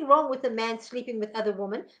was nothing wrong with a man sleeping with other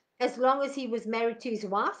women as long as he was married to his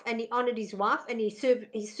wife and he honored his wife and he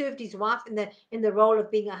served his wife in the role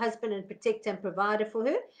of being a husband and protector and provider for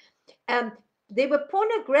her. Um, there were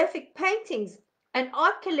pornographic paintings and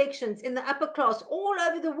art collections in the upper class all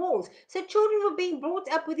over the walls. So children were being brought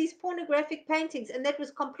up with these pornographic paintings, and that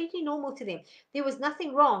was completely normal to them. There was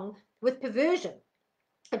nothing wrong with perversion.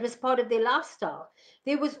 It was part of their lifestyle.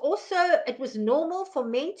 There was also, it was normal for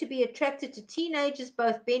men to be attracted to teenagers,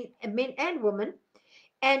 both men and women,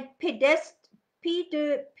 and pedesty,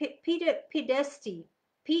 pederasty,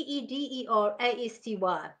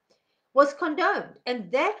 was condoned,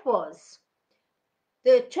 and that was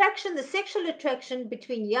the attraction, the sexual attraction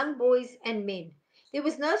between young boys and men. There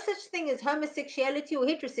was no such thing as homosexuality or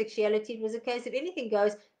heterosexuality. It was a case of anything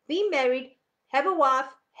goes, be married, have a wife,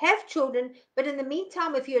 have children, but in the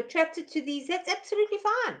meantime, if you're attracted to these, that's absolutely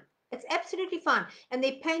fine. It's absolutely fine. And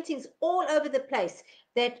there are paintings all over the place.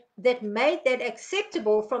 that made that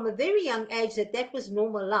acceptable from a very young age, that was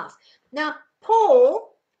normal life. Now,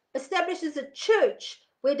 Paul establishes a church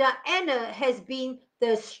where Diana has been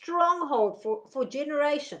the stronghold for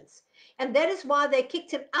generations. And that is why they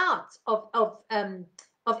kicked him out of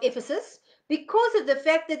Ephesus, because of the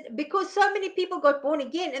fact that, because so many people got born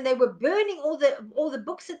again and they were burning all the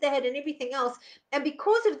books that they had and everything else. And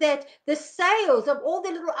because of that, the sales of all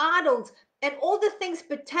the little idols and all the things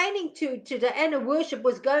pertaining to Diana worship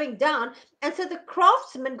was going down. And so the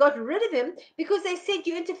craftsmen got rid of him because they said,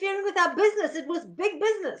 "You're interfering with our business." It was big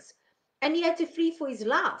business. And he had to flee for his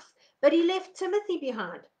life. But he left Timothy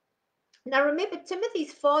behind. Now remember,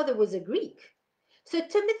 Timothy's father was a Greek. So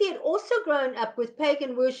Timothy had also grown up with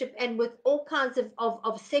pagan worship and with all kinds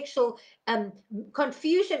of sexual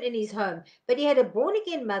confusion in his home. But he had a born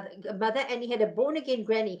again mother and he had a born again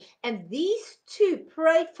granny. And these two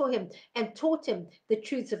prayed for him and taught him the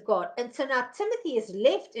truths of God. And so now Timothy is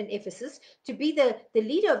left in Ephesus to be the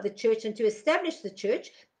leader of the church and to establish the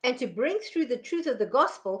church and to bring through the truth of the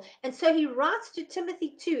gospel. And so he writes to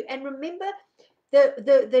Timothy too. And remember,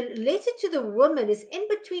 the letter to the woman is in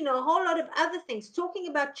between a whole lot of other things, talking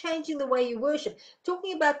about changing the way you worship,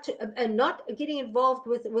 talking about not getting involved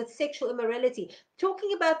with sexual immorality,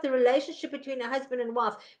 talking about the relationship between a husband and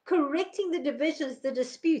wife, correcting the divisions, the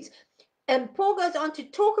disputes. And Paul goes on to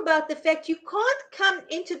talk about the fact you can't come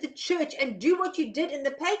into the church and do what you did in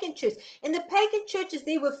the pagan church. In the pagan churches,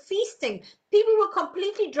 they were feasting. People were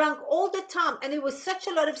completely drunk all the time, and there was such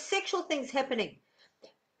a lot of sexual things happening.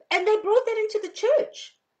 And they brought that into the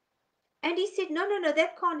church. And he said, no, no, no,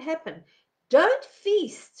 that can't happen. Don't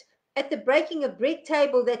feast at the breaking of bread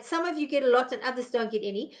table that some of you get a lot and others don't get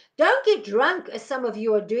any. Don't get drunk as some of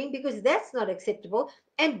you are doing, because that's not acceptable.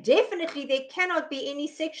 And definitely there cannot be any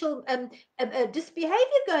sexual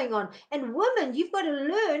disbehavior going on. And women, you've got to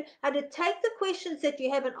learn how to take the questions that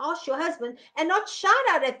you have and ask your husband and not shout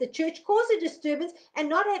out at the church, cause a disturbance, and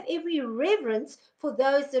not have every reverence for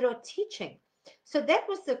those that are teaching. So that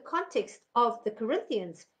was the context of the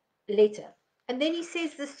Corinthians letter. And then he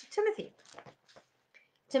says this to Timothy.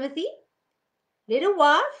 Timothy, let a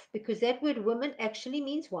wife, because that word woman actually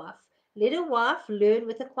means wife, let a wife learn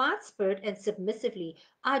with a quiet spirit and submissively.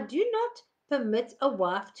 I do not permit a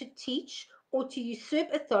wife to teach or to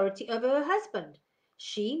usurp authority over her husband.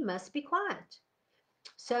 She must be quiet.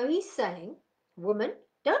 So he's saying, woman,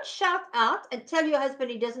 don't shout out and tell your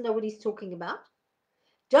husband he doesn't know what he's talking about.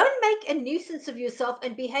 Don't make a nuisance of yourself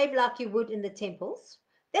and behave like you would in the temples.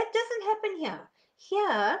 That doesn't happen here.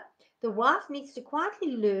 Here, the wife needs to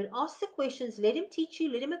quietly learn, ask the questions, let him teach you,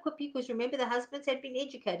 let him equip you, because remember, the husbands had been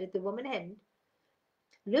educated, the woman hadn't.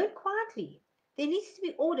 Learn quietly. There needs to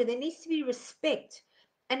be order, there needs to be respect.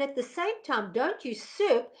 And at the same time, don't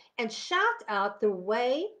usurp and shout out the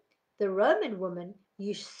way the Roman woman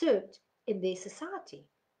usurped in their society.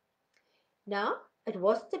 Now, it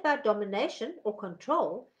wasn't about domination or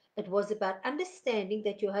control. It was about understanding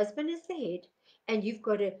that your husband is the head and you've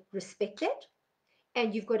got to respect that,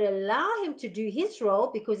 and you've got to allow him to do his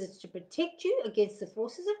role, because it's to protect you against the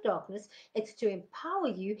forces of darkness. It's to empower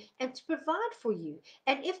you and to provide for you.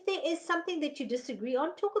 And if there is something that you disagree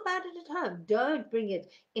on, talk about it at home. Don't bring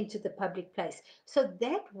it into the public place. So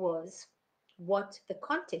that was what the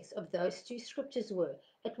context of those two scriptures were.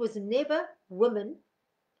 It was never women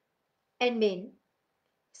and men,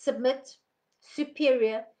 submit,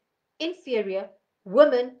 superior, inferior,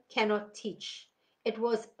 women cannot teach. It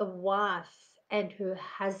was a wife and her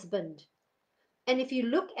husband. And if you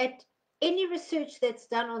look at any research that's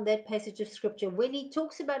done on that passage of scripture, when he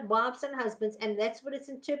talks about wives and husbands, and that's what it's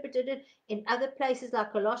interpreted in other places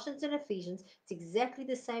like Colossians and Ephesians, it's exactly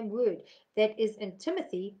the same word that is in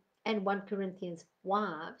Timothy and 1 Corinthians,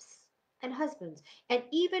 wives and husbands. And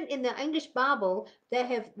even in the English Bible, they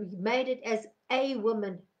have made it as a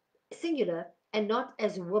woman, singular, and not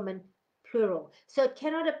as woman, plural. So it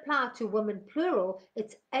cannot apply to woman, plural.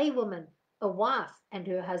 It's a woman, a wife, and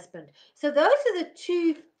her husband. So those are the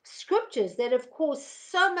two scriptures that have caused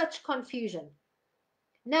so much confusion.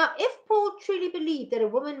 Now, if Paul truly believed that a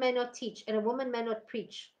woman may not teach and a woman may not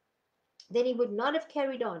preach, then he would not have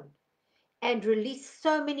carried on and released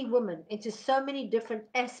so many women into so many different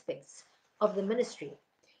aspects of the ministry.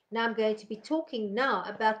 Now I'm going to be talking now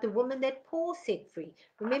about the woman that Paul set free.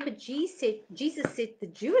 Remember, Jesus set the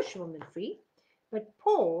Jewish woman free, but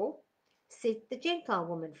Paul set the Gentile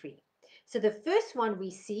woman free. So the first one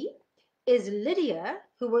we see is Lydia,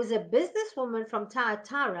 who was a businesswoman from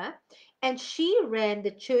Thyatira, and she ran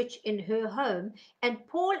the church in her home, and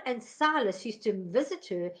Paul and Silas used to visit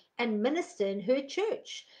her and minister in her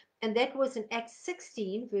church. And that was in Acts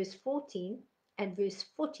 16, verse 14 and verse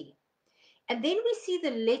 40. And then we see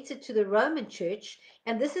the letter to the Roman church,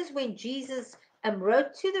 and this is when Jesus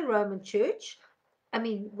wrote to the Roman church. I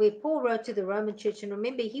mean, where Paul wrote to the Roman church, and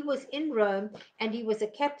remember, he was in Rome and he was a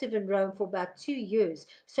captive in Rome for about 2 years.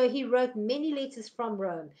 So he wrote many letters from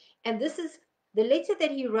Rome. And this is the letter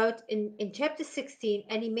that he wrote in chapter 16,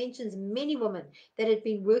 and he mentions many women that had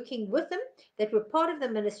been working with him, that were part of the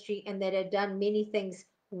ministry, and that had done many things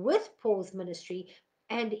with Paul's ministry.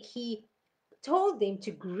 And he told them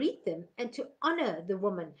to greet them and to honor the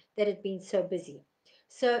woman that had been so busy.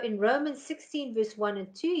 So in Romans 16, verse 1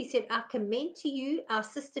 and 2, he said, I commend to you our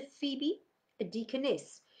sister Phoebe, a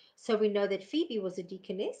deaconess. So we know that Phoebe was a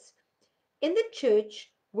deaconess in the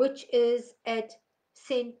church which is at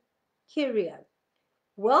Cenchrea.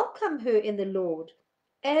 Welcome her in the Lord,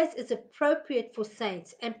 as is appropriate for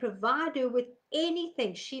saints, and provide her with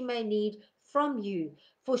anything she may need from you,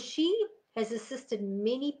 for she has assisted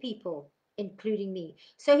many people, including me.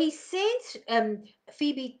 So he sent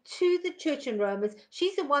Phoebe to the church in Romans.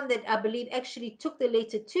 She's the one that I believe actually took the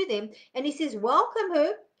letter to them, and he says, welcome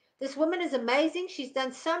her. This woman is amazing. She's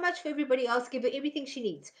done so much for everybody else. Give her everything she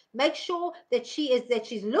needs. Make sure that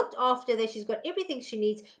she's looked after, that she's got everything she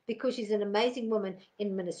needs, because she's an amazing woman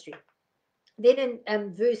in ministry. Then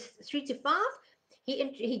in verse 3 to 5,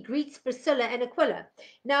 he greets Priscilla and Aquila.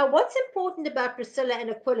 Now, what's important about Priscilla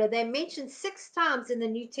and Aquila? They're mentioned 6 times in the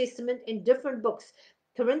New Testament in different books.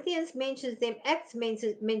 Corinthians mentions them, Acts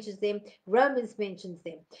mentions them, Romans mentions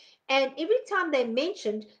them. And every time they're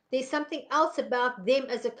mentioned, there's something else about them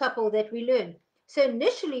as a couple that we learn. So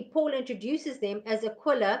initially, Paul introduces them as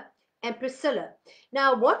Aquila and Priscilla.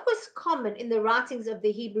 Now, what was common in the writings of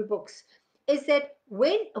the Hebrew books is that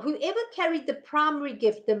when whoever carried the primary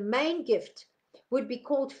gift, the main gift, would be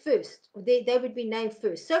called first. They would be named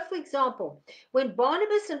first. So, for example, when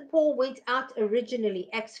Barnabas and Paul went out originally,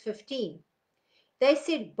 Acts 15, they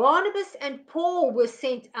said Barnabas and Paul were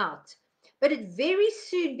sent out. But it very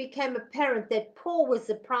soon became apparent that Paul was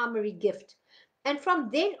the primary gift. And from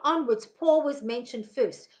then onwards, Paul was mentioned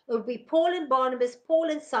first. It would be Paul and Barnabas, Paul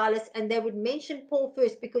and Silas, and they would mention Paul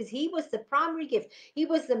first because he was the primary gift. He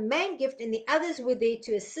was the main gift, and the others were there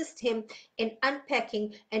to assist him in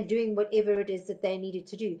unpacking and doing whatever it is that they needed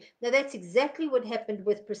to do. Now, that's exactly what happened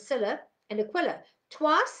with Priscilla and Aquila.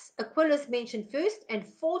 Twice, Aquila is mentioned first, and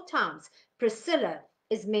 4 times, Priscilla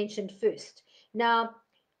is mentioned first. Now,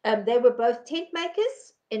 they were both tent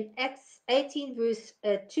makers in Acts 18, verse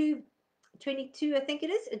 22, I think it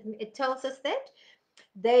is. It tells us that.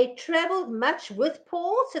 They traveled much with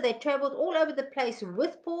Paul, so they traveled all over the place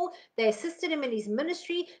with Paul. They assisted him in his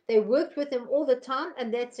ministry. They worked with him all the time,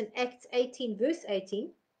 and that's in Acts 18, verse 18.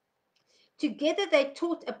 Together they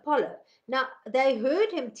taught Apollo. Now, they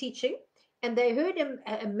heard him teaching, and they heard him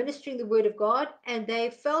ministering the word of God, and they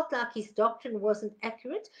felt like his doctrine wasn't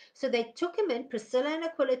accurate. So they took him in, Priscilla and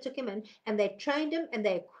Aquila took him in, and they trained him, and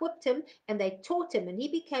they equipped him, and they taught him, and he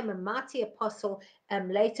became a mighty apostle,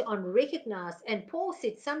 later on recognized. And Paul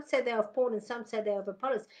said, some say they're of Paul and some say they're of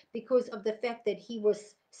Apollos, because of the fact that he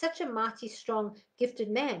was such a mighty, strong, gifted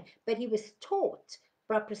man. But he was taught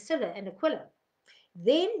by Priscilla and Aquila.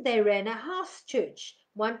 Then they ran a house church,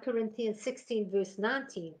 1 Corinthians 16, verse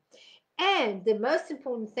 19. And the most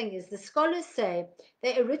important thing is the scholars say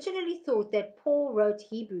they originally thought that Paul wrote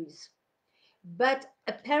Hebrews. But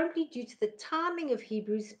apparently, due to the timing of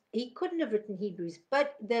Hebrews, he couldn't have written Hebrews.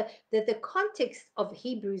 But the context of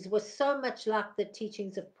Hebrews was so much like the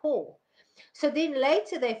teachings of Paul. So then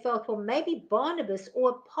later they felt, well, maybe Barnabas or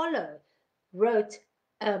Apollo wrote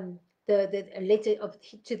the letter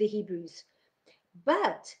to the Hebrews.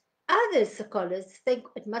 But other scholars think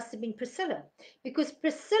it must have been Priscilla, because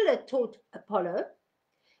Priscilla taught Apollo,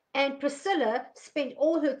 and Priscilla spent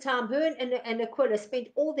all her time, her and Aquila spent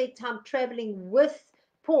all their time traveling with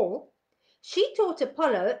Paul. She taught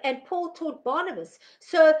Apollo, and Paul taught Barnabas.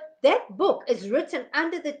 So that book is written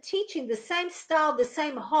under the teaching, the same style, the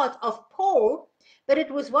same heart of Paul, but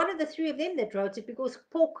it was one of the 3 of them that wrote it, because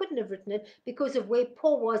Paul couldn't have written it because of where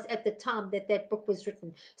Paul was at the time that that book was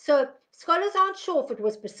written. So scholars aren't sure if it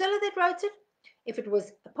was Priscilla that wrote it, if it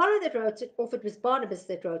was Apollo that wrote it, or if it was Barnabas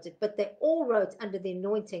that wrote it, but they all wrote under the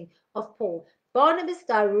anointing of Paul. Barnabas,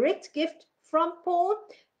 direct gift from Paul.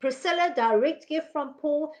 Priscilla, direct gift from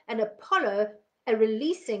Paul. And Apollo, a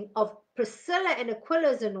releasing of Priscilla and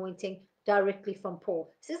Aquila's anointing directly from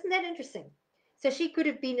Paul. So isn't that interesting? So she could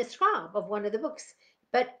have been a scribe of one of the books.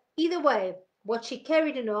 But either way, what she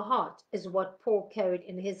carried in her heart is what Paul carried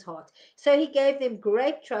in his heart. So he gave them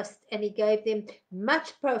great trust, and he gave them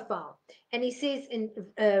much profile. And he says in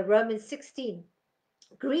Romans 16,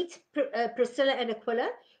 greet Priscilla and Aquila,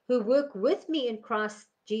 who work with me in Christ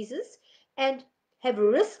Jesus, and have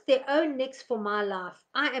risked their own necks for my life.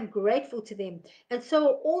 I am grateful to them, and so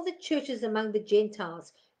are all the churches among the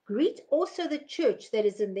Gentiles. Greet also the church that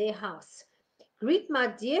is in their house. Greet my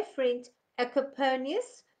dear friend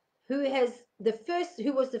Acaponius, who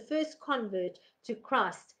was the first convert to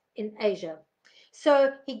Christ in Asia.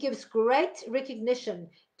 So he gives great recognition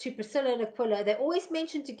to Priscilla and Aquila. They're always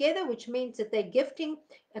mentioned together, which means that they're gifting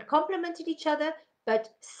and complemented each other. But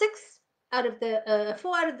 4 out of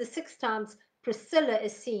the 6 times, Priscilla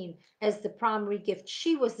is seen as the primary gift.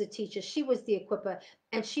 She was the teacher, she was the equiper,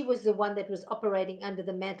 and she was the one that was operating under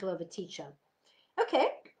the mantle of a teacher. Okay,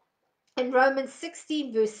 in Romans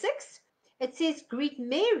 16, verse 6, it says, Greet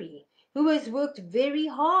Mary, who has worked very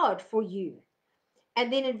hard for you.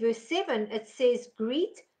 And then in verse 7, it says,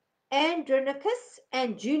 Greet Andronicus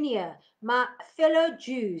and Junia, my fellow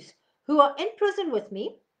Jews, who are in prison with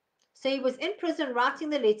me. So he was in prison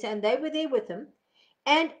writing the letter, and they were there with him,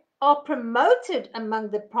 and are promoted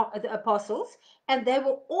among the apostles, and they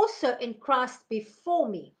were also in Christ before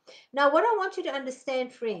me. Now, what I want you to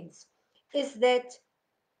understand, friends, is that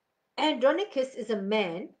Andronicus is a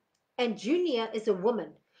man and Junia is a woman.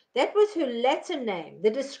 That was her Latin name.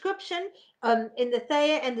 The description in the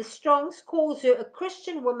Thayer and the Strongs calls her a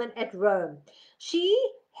Christian woman at Rome. She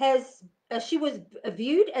she was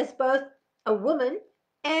viewed as both a woman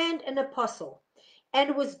and an apostle. And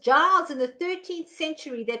it was Giles in the 13th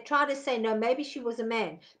century that tried to say, no, maybe she was a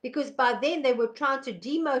man, because by then they were trying to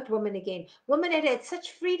demote women again. Women had had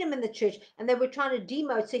such freedom in the church, and they were trying to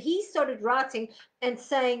demote. So he started writing and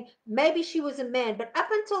saying maybe she was a man. But up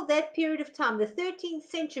until that period of time, the 13th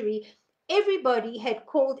century, everybody had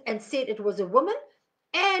called and said it was a woman.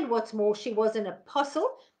 And what's more, she was an apostle.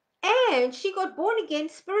 And she got born again,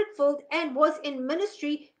 spirit filled, and was in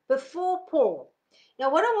ministry before Paul. Now,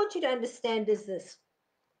 what I want you to understand is this.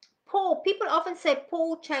 Paul, people often say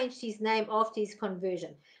Paul changed his name after his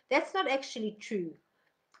conversion. That's not actually true.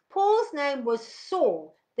 Paul's name was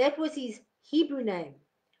Saul. That was his Hebrew name.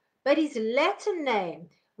 But his Latin name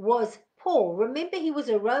was Paul. Remember, he was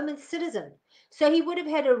a Roman citizen. So he would have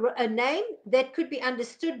had a name that could be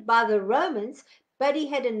understood by the Romans, but he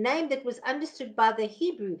had a name that was understood by the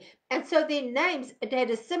Hebrew. And so their names, it had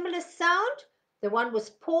a similar sound. The one was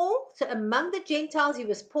Paul. So among the Gentiles, he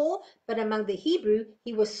was Paul, but among the Hebrew,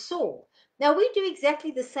 he was Saul. Now we do exactly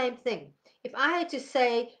the same thing. If I had to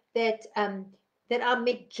say that that I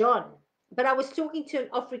met John, but I was talking to an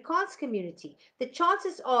Afrikaans community, the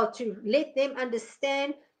chances are to let them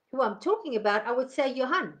understand who I'm talking about, I would say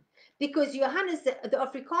Johan, because Johan is the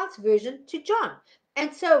Afrikaans version to John.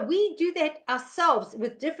 And so we do that ourselves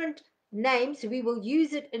with different names. We will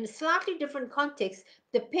use it in a slightly different context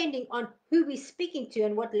depending on who we're speaking to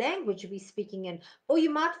and what language we're speaking in. Or you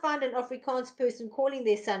might find an Afrikaans person calling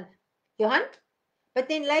their son Johan, but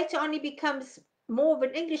then later on he becomes more of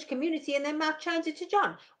an English community and they might change it to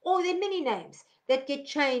John. Or there are many names that get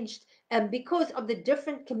changed because of the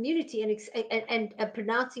different community and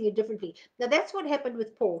pronouncing it differently. Now that's what happened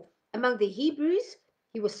with Paul. Among the Hebrews,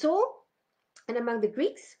 he was Saul, and among the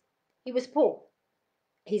Greeks, he was Paul.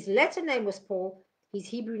 His Latin name was Paul, his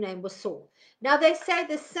Hebrew name was Saul. Now they say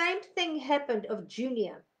the same thing happened of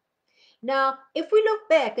Junia. Now, if we look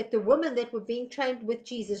back at the women that were being trained with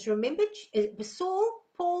Jesus, remember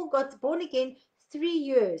Paul got born again 3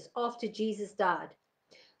 years after Jesus died.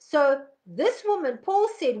 So this woman, Paul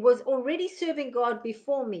said, was already serving God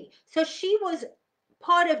before me. So she was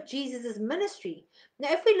part of Jesus's ministry.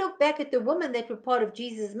 Now, if we look back at the women that were part of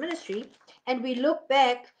Jesus' ministry, and we look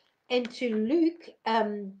back into Luke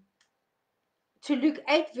 8,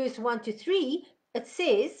 verse 1 to 3, it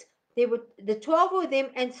says, there were the 12 of them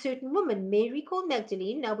and certain women, Mary called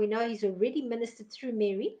Magdalene. Now we know he's already ministered through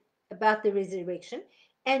Mary about the resurrection,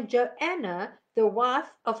 and Joanna, the wife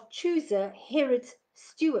of Chusa, Herod's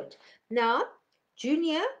steward. Now,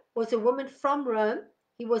 Junia was a woman from Rome.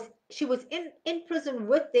 She was in prison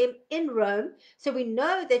with them in Rome. So we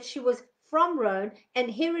know that she was from Rome, and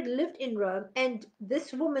Herod lived in Rome. And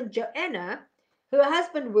this woman, Joanna, her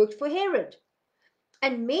husband worked for Herod.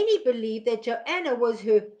 And many believe that Joanna was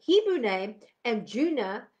her Hebrew name and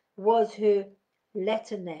Junia was her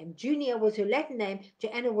Latin name. Junia was her Latin name,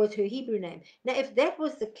 Joanna was her Hebrew name. Now, if that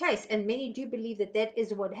was the case, and many do believe that that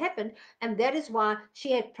is what happened, and that is why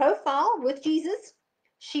she had profile with Jesus,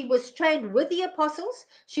 she was trained with the apostles,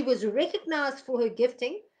 she was recognized for her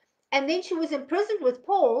gifting, and then she was imprisoned with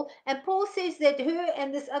Paul, and Paul says that her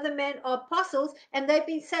and this other man are apostles, and they've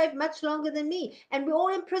been saved much longer than me, and we're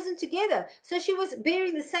all in prison together. So she was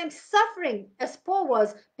bearing the same suffering as Paul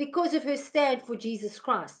was because of her stand for Jesus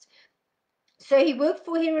Christ. So he worked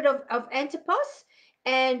for Herod of Antipas,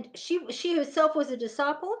 and she herself was a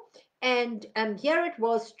disciple, And here it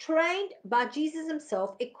was, trained by Jesus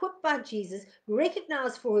himself, equipped by Jesus,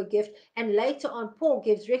 recognized for her gift. And later on, Paul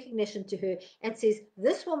gives recognition to her and says,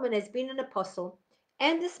 this woman has been an apostle,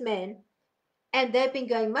 and this man, and they've been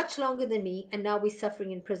going much longer than me, and now we're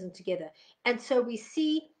suffering in prison together. And so we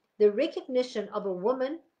see the recognition of a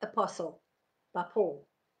woman apostle by Paul.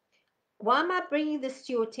 Why am I bringing this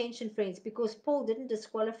to your attention, friends? Because Paul didn't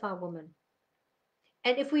disqualify women.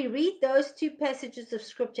 And if we read those two passages of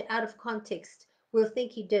scripture out of context, we'll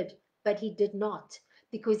think he did, but he did not.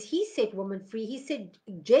 Because he set women free, he said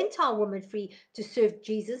Gentile women free to serve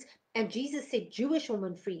Jesus, and Jesus said Jewish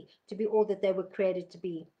women free to be all that they were created to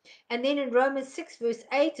be. And then in Romans 6, verse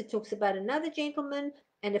 8, it talks about another gentleman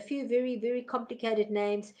and a few very, very complicated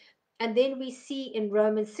names. And then we see in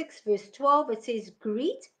Romans 6, verse 12, it says,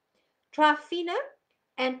 greet Tryphena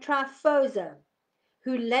and Tryphosa,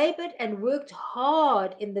 who labored and worked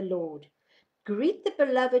hard in the Lord. Greet the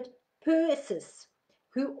beloved Persis,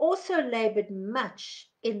 who also labored much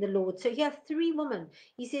in the Lord. So you have three women.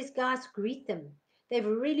 He says, guys, greet them. They've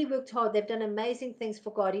really worked hard. They've done amazing things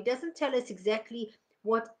for God. He doesn't tell us exactly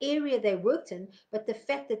what area they worked in, but the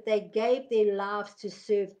fact that they gave their lives to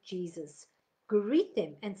serve Jesus. Greet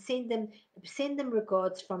them and send them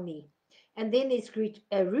regards from me. And then there's greet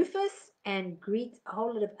Rufus and greet a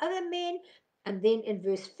whole lot of other men. And then in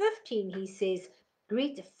verse 15, he says,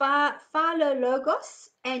 greet Philologus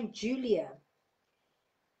and Julia,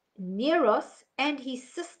 Neros and his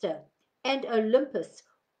sister, and Olympus,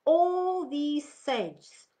 all these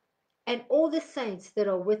saints, and all the saints that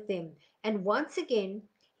are with them. And once again,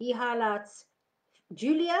 he highlights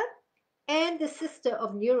Julia and the sister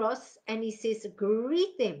of Neros, and he says,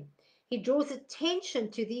 greet them. He draws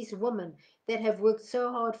attention to these women that have worked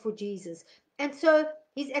so hard for Jesus. And so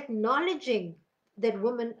he's acknowledging that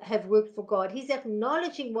women have worked for God. He's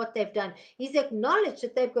acknowledging what they've done. He's acknowledged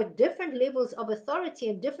that they've got different levels of authority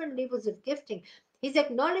and different levels of gifting. He's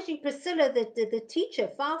acknowledging Priscilla, the teacher,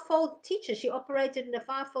 fivefold teacher. She operated in a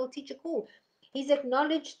fivefold teacher call. He's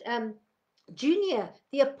acknowledged Junior,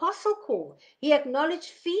 the apostle call. He acknowledged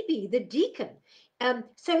Phoebe, the deacon.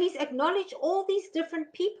 So he's acknowledged all these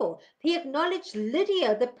different people. He acknowledged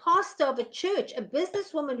Lydia, the pastor of a church, a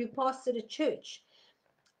businesswoman who pastored a church.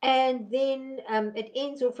 And then it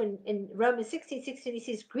ends off in Romans 16:16. He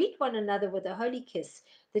says, greet one another with a holy kiss.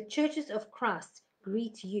 The churches of Christ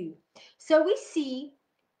greet you. So we see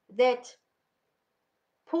that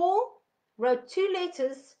Paul wrote two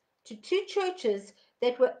letters to two churches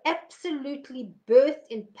that were absolutely birthed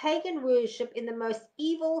in pagan worship, in the most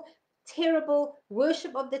evil, terrible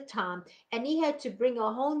worship of the time, and he had to bring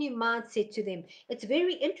a whole new mindset to them. It's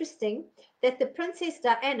very interesting that the Princess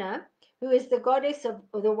Diana, who is the goddess of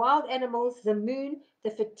the wild animals, the moon,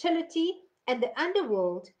 the fertility, and the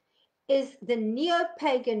underworld, is the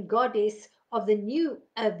neo-pagan goddess of the new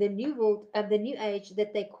world, of the new age,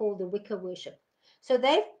 that they call the Wicca worship. So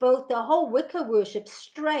they've built the whole Wicca worship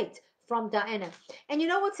straight from Diana. And you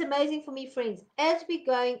know what's amazing for me, friends? As we're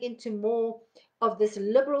going into more of this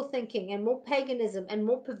liberal thinking and more paganism and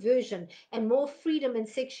more perversion and more freedom and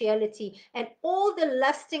sexuality and all the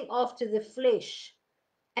lusting after the flesh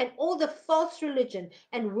and all the false religion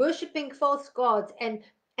and worshiping false gods and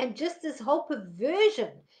just this whole perversion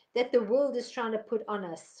that the world is trying to put on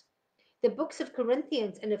us. The books of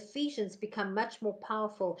Corinthians and Ephesians become much more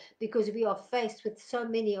powerful because we are faced with so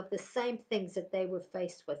many of the same things that they were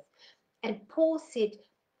faced with. And Paul said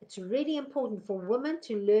it's really important for women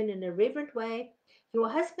to learn in a reverent way. Your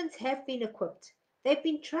husbands have been equipped. They've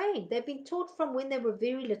been trained. They've been taught from when they were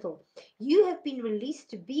very little. You have been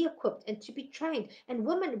released to be equipped and to be trained. And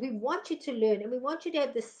women, we want you to learn and we want you to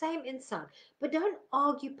have the same insight. But don't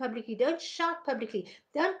argue publicly. Don't shout publicly.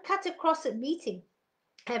 Don't cut across a meeting.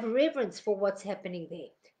 Have reverence for what's happening there.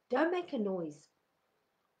 Don't make a noise.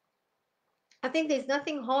 I think there's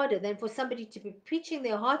nothing harder than for somebody to be preaching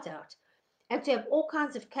their heart out and to have all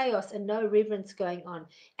kinds of chaos and no reverence going on.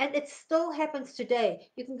 And it still happens today.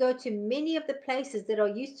 You can go to many of the places that are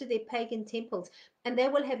used to their pagan temples, and they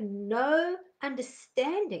will have no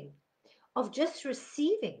understanding of just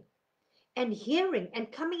receiving and hearing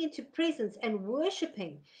and coming into presence and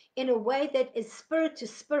worshiping in a way that is spirit to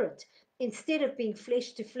spirit instead of being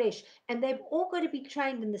flesh to flesh. And they've all got to be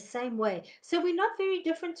trained in the same way. So we're not very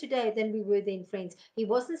different today than we were then, friends. He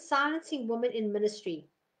wasn't silencing women in ministry.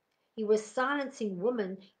 He was silencing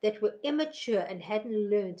women that were immature and hadn't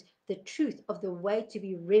learned the truth of the way to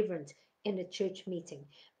be reverent in a church meeting.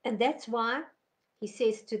 And that's why he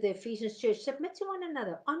says to the Ephesians church, submit to one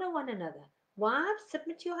another, honor one another. Wives,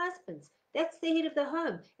 submit to your husbands. That's the head of the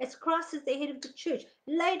home. As Christ is the head of the church.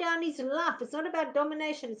 Lay down his life. It's not about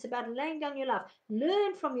domination. It's about laying down your life.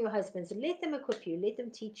 Learn from your husbands. Let them equip you. Let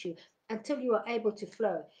them teach you until you are able to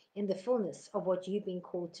flow in the fullness of what you've been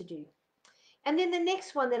called to do. And then the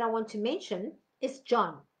next one that I want to mention is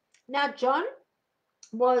John. Now, John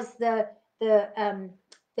was the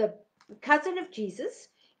cousin of Jesus,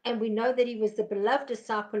 and we know that he was the beloved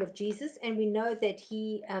disciple of Jesus, and we know that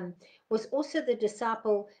he was also the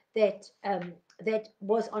disciple that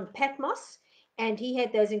was on Patmos, and he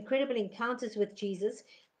had those incredible encounters with Jesus.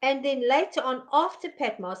 And then later on, after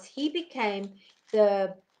Patmos, he became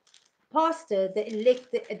the pastor, the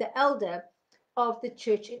elect, the elder of the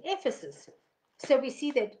church in Ephesus. So we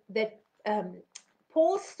see that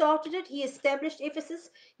Paul started it. He established Ephesus.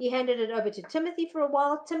 He handed it over to Timothy for a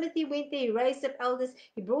while. Timothy went there. He raised up elders.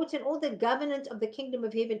 He brought in all the government of the kingdom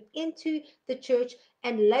of heaven into the church.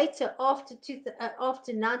 And later,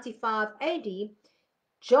 after 95 AD,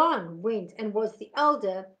 John went and was the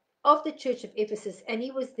elder of the church of Ephesus, and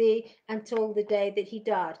he was there until the day that he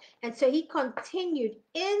died. And so he continued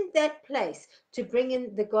in that place to bring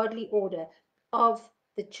in the godly order of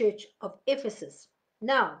the church of Ephesus.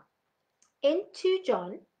 Now, in 2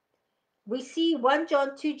 John, we see 1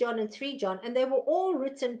 John, 2 John, and 3 John, and they were all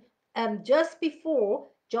written just before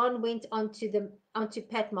John went onto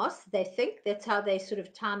Patmos. They think that's how they sort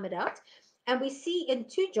of time it out. And we see in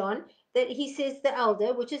 2 John that he says the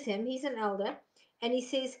elder, which is him, he's an elder, and he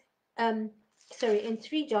says, um, sorry, in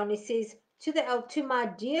 3 John, he says, to my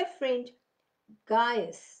dear friend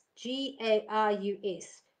Gaius,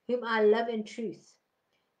 Gaius, whom I love in truth.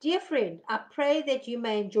 Dear friend, I pray that you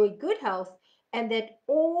may enjoy good health and that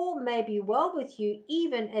all may be well with you,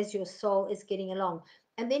 even as your soul is getting along.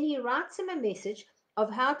 And then he writes him a message of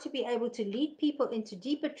how to be able to lead people into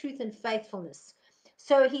deeper truth and faithfulness.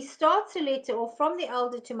 So he starts a letter off from the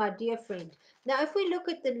elder to my dear friend. Now, if we look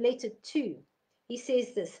at the letter 2, he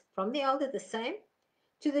says this from the elder, the same,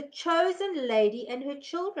 to the chosen lady and her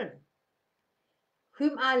children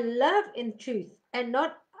whom I love in truth, and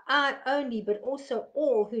not I only, but also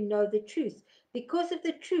all who know the truth, because of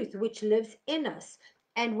the truth which lives in us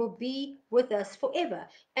and will be with us forever.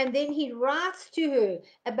 And then he writes to her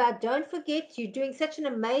about don't forget, you're doing such an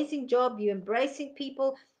amazing job, you're embracing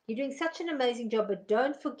people, you're doing such an amazing job, but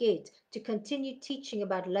don't forget to continue teaching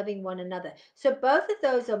about loving one another. So both of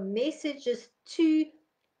those are messages to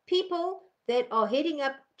people that are heading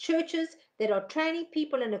up churches, that are training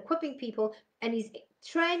people and equipping people, and he's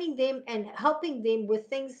training them and helping them with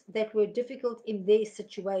things that were difficult in their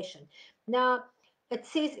situation. Now, it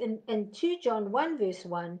says in 2 John 1, verse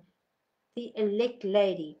 1, the elect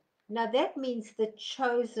lady. Now, that means the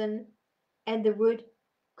chosen, and the word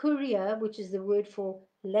kuria, which is the word for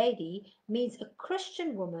lady, means a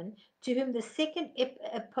Christian woman to whom the second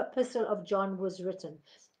epistle of John was written.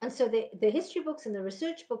 And so the history books and the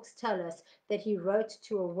research books tell us that he wrote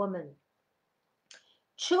to a woman.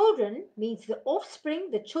 Children means the offspring,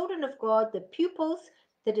 the children of God, the pupils,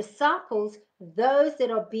 the disciples, those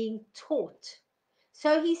that are being taught.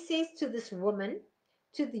 So he says to this woman,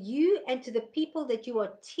 to you and to the people that you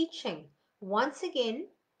are teaching, once again,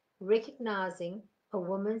 recognizing a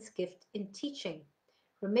woman's gift in teaching.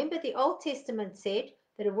 Remember, the Old Testament said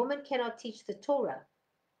that a woman cannot teach the Torah,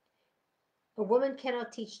 a woman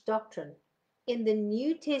cannot teach doctrine. In the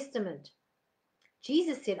New Testament,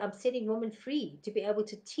 Jesus said, I'm setting women free to be able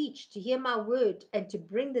to teach, to hear my word, and to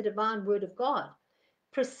bring the divine word of God.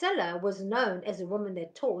 Priscilla was known as a woman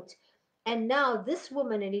that taught, and now this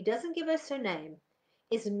woman, and he doesn't give us her name,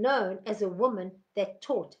 is known as a woman that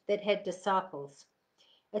taught, that had disciples.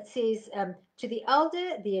 It says, to the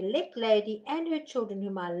elder, the elect lady, and her children,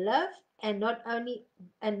 whom I love, and not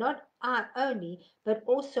I only, but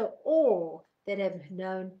also all that have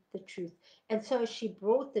known the truth. And so she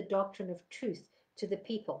brought the doctrine of truth to the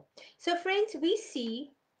people. So, friends, we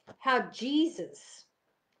see how Jesus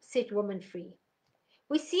set women free.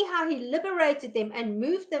 We see how he liberated them and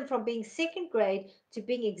moved them from being second grade to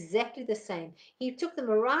being exactly the same. He took them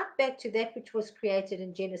right back to that which was created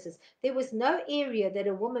in Genesis. There was no area that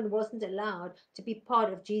a woman wasn't allowed to be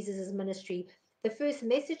part of Jesus' ministry. The first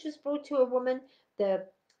message was brought to a woman. The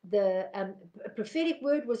prophetic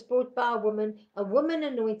word was brought by a woman. A woman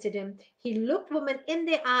anointed him. He looked women in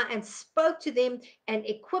their eye and spoke to them and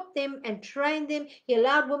equipped them and trained them. He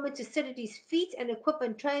allowed women to sit at his feet and equip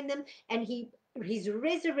and train them. And his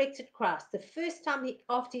resurrected Christ, the first time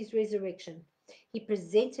after his resurrection, he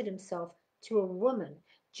presented himself to a woman.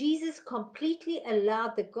 Jesus completely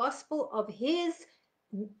allowed the gospel of his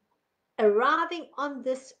arriving on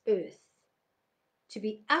this earth to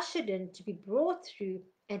be ushered in, to be brought through,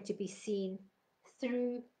 and to be seen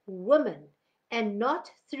through women and not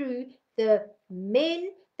through the men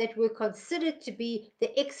that were considered to be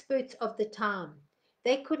the experts of the time.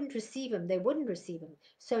 They couldn't receive him, they wouldn't receive him.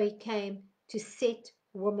 So he came to set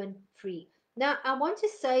women free. Now, I want to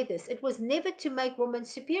say this, it was never to make women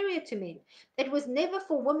superior to men. It was never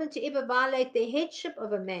for women to ever violate the headship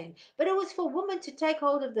of a man, but it was for women to take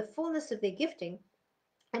hold of the fullness of their gifting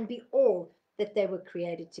and be all that they were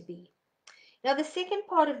created to be. Now, the second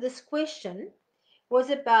part of this question was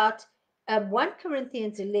about 1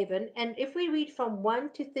 Corinthians 11. And if we read from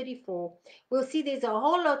 1 to 34, we'll see there's a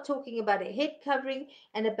whole lot talking about a head covering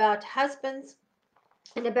and about husbands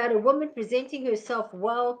and about a woman presenting herself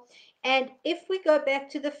well. And if we go back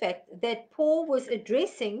to the fact that Paul was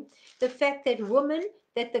addressing the fact that women,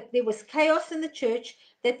 there was chaos in the church,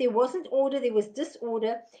 that there wasn't order, there was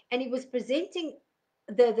disorder, and he was presenting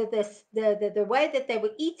the way that they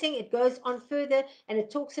were eating. It goes on further and it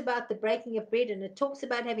talks about the breaking of bread, and it talks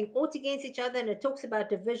about having aught against each other, and it talks about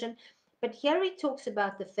division. But here he talks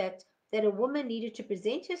about the fact that a woman needed to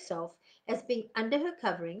present herself as being under her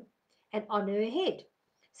covering and on her head.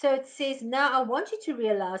 So it says, now I want you to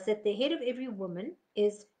realize that the head of every woman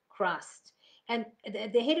is Christ. And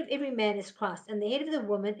the head of every man is Christ. And the head of the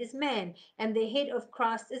woman is man. And the head of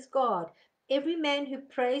Christ is God. Every man who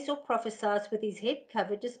prays or prophesies with his head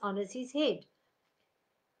covered dishonors his head.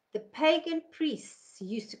 The pagan priests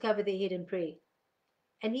used to cover their head in prayer.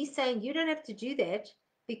 And he's saying you don't have to do that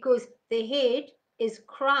because the head is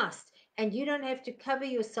Christ. And you don't have to cover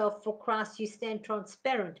yourself for Christ. You stand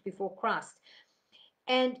transparent before Christ.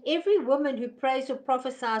 And every woman who prays or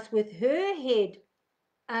prophesies with her head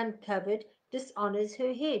uncovered dishonors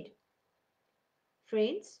her head.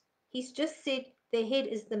 Friends, he's just said the head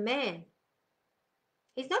is the man.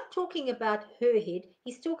 He's not talking about her head,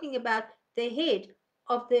 he's talking about the head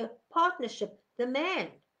of the partnership, the man.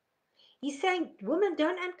 He's saying, women,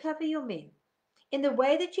 don't uncover your men. In the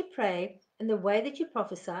way that you pray, in the way that you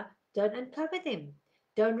prophesy, don't uncover them.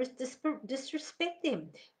 Don't disrespect them.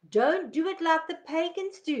 Don't do it like the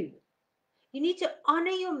pagans do. You need to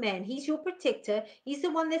honor your man. He's your protector. He's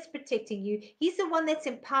the one that's protecting you. He's the one that's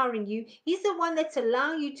empowering you. He's the one that's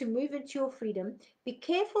allowing you to move into your freedom. Be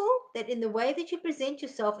careful that in the way that you present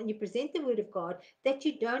yourself and you present the word of God, that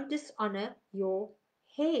you don't dishonor your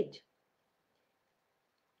head.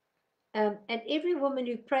 And every woman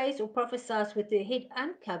who prays or prophesies with her head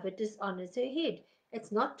uncovered dishonors her head.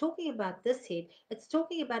 It's not talking about this head. It's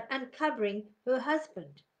talking about uncovering her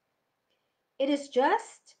husband. It is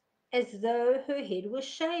just as though her head was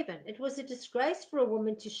shaven. It was a disgrace for a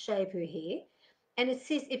woman to shave her hair. And it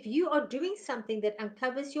says if you are doing something that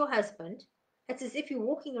uncovers your husband, it's as if you're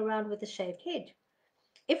walking around with a shaved head.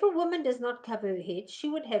 If a woman does not cover her head, she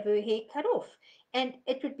would have her hair cut off. And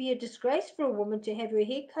it would be a disgrace for a woman to have her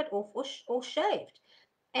hair cut off or shaved.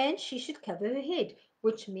 And she should cover her head,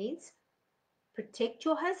 which means protect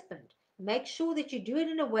your husband. Make sure that you do it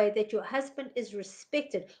in a way that your husband is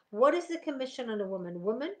respected. What is the commission on a woman?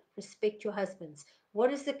 Woman, respect your husbands.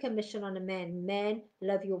 What is the commission on a man? Man,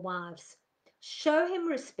 love your wives. Show him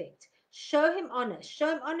respect. Show him honor.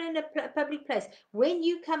 Show him honor in a public place. When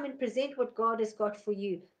you come and present what God has got for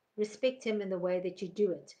you, respect him in the way that you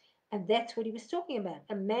do it. And that's what he was talking about.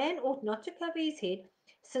 A man ought not to cover his head,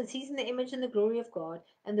 since he's in the image and the glory of God,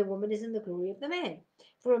 and the woman is in the glory of the man.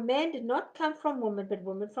 For a man did not come from woman, but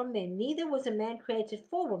woman from man. Neither was a man created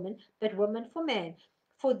for woman, but woman for man.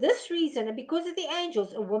 For this reason, and because of the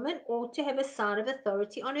angels, a woman ought to have a sign of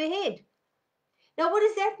authority on her head. Now, what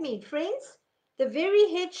does that mean, friends? The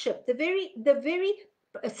very headship, the very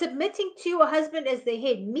submitting to your husband as the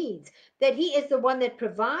head means that he is the one that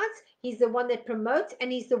provides, he's the one that promotes,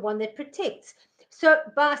 and he's the one that protects. So,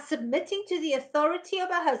 by submitting to the authority of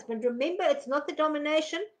a husband, remember it's not the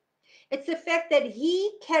domination, it's the fact that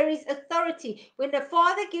he carries authority. When the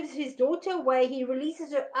father gives his daughter away, he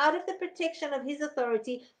releases her out of the protection of his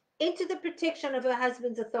authority into the protection of her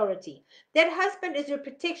husband's authority. That husband is her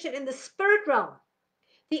protection in the spirit realm.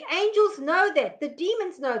 The angels know that, the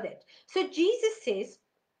demons know that. So Jesus says,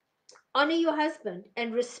 honor your husband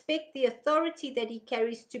and respect the authority that he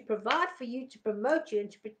carries to provide for you, to promote you,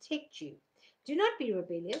 and to protect you. Do not be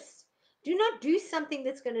rebellious. Do not do something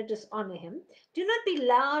that's going to dishonor him. Do not be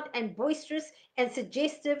loud and boisterous and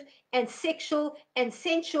suggestive and sexual and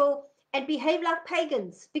sensual and behave like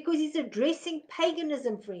pagans, because he's addressing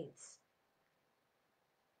paganism, friends.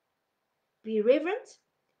 Be reverent,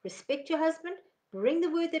 respect your husband, bring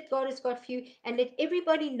the word that God has got for you, and let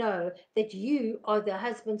everybody know that you are the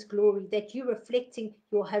husband's glory, that you're reflecting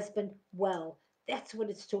your husband well. That's what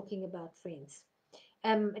it's talking about, friends.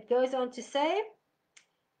 It goes on to say,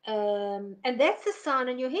 And that's the sign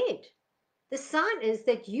on your head. The sign is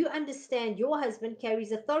that you understand your husband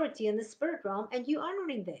carries authority in the spirit realm and you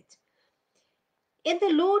honoring that. In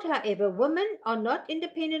the Lord, however, women are not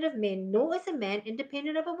independent of men, nor is a man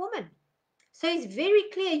independent of a woman. So he's very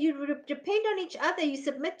clear. You depend on each other, you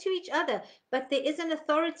submit to each other, but there is an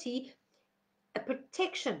authority, a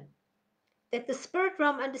protection that the spirit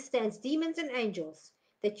realm understands, demons and angels,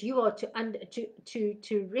 that you are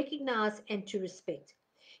to recognize and to respect.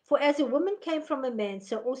 For as a woman came from a man,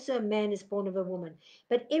 so also a man is born of a woman.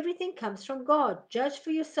 But everything comes from God. Judge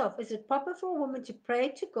for yourself. Is it proper for a woman to pray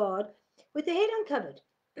to God with her head uncovered?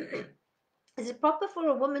 Is it proper for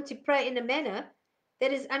a woman to pray in a manner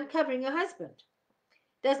that is uncovering her husband?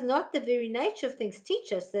 Does not the very nature of things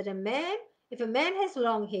teach us that if a man has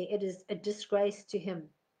long hair, it is a disgrace to him?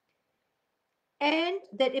 And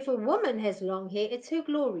that if a woman has long hair, it's her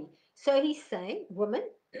glory. So he's saying, woman,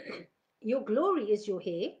 your glory is your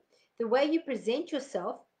hair. The way you present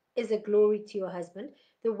yourself is a glory to your husband.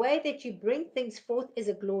 The way that you bring things forth is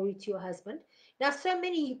a glory to your husband. Now, so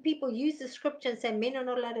many people use the scripture and say men are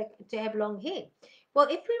not allowed to have long hair. Well,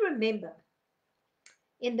 if we remember,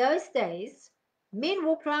 in those days, men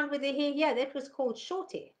walked around with their hair here, that was called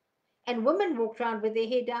short hair. And women walked around with their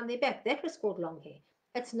hair down their back, that was called long hair.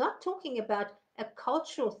 It's not talking about a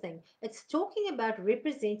cultural thing, it's talking about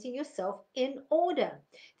representing yourself in order.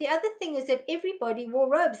 The other thing is that everybody wore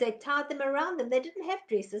robes, they tied them around them. They didn't have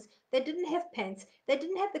dresses, they didn't have pants, they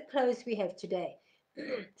didn't have the clothes we have today.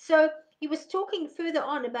 So he was talking further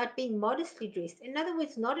on about being modestly dressed. In other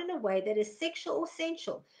words, not in a way that is sexual or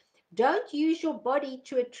sensual. Don't use your body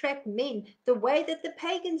to attract men the way that the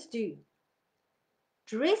pagans do.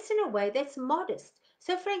 Dress in a way that's modest.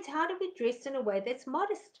 So, friends, how do we dress in a way that's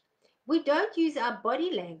modest? We don't use our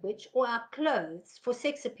body language or our clothes for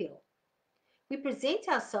sex appeal. We present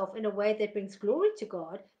ourselves in a way that brings glory to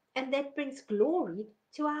God and that brings glory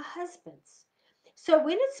to our husbands. So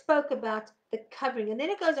when it spoke about the covering, and then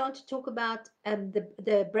it goes on to talk about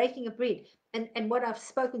the breaking of bread, and what I've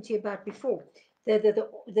spoken to you about before,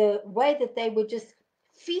 the way that they were just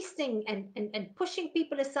feasting and pushing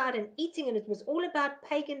people aside and eating, and it was all about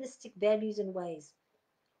paganistic values and ways.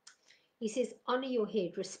 He says, honor your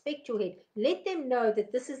head, respect your head. Let them know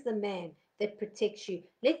that this is the man that protects you.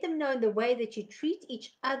 Let them know in the way that you treat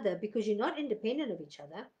each other, because you're not independent of each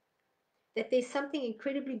other, that there's something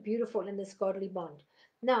incredibly beautiful in this godly bond.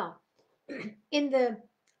 Now, in the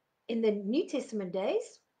New Testament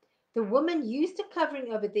days, the woman used a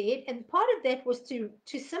covering over their head, and part of that was to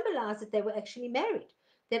symbolize that they were actually married.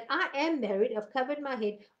 That I am married, I've covered my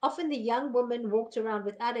head. Often the young woman walked around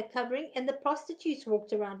without a covering, and the prostitutes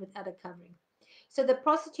walked around without a covering. So the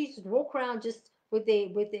prostitutes would walk around just with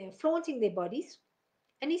their flaunting their bodies.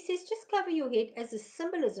 And he says, just cover your head as a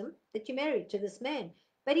symbolism that you're married to this man.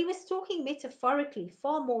 But he was talking metaphorically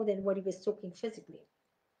far more than what he was talking physically.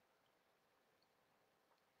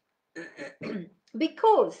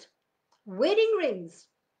 Because wedding rings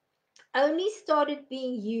only started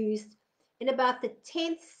being used in about the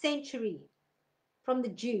 10th century from the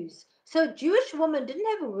Jews. So a Jewish woman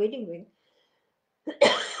didn't have a wedding ring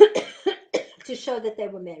to show that they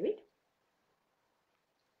were married.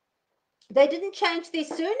 They didn't change their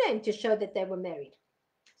surname to show that they were married.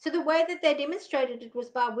 So the way that they demonstrated it was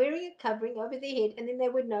by wearing a covering over their head, and then they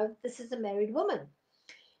would know this is a married woman.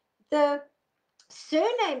 The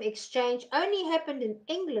surname exchange only happened in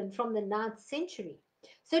England from the 9th century.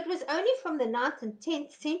 So it was only from the 9th and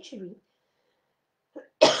 10th century,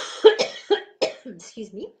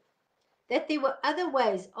 excuse me, that there were other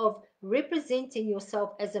ways of representing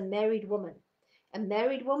yourself as a married woman. A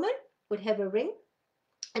married woman would have a ring.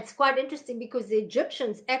 It's quite interesting because the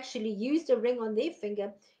Egyptians actually used a ring on their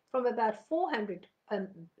finger from about 400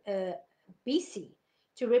 BC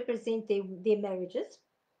to represent their marriages,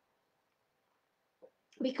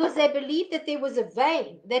 because they believed that there was a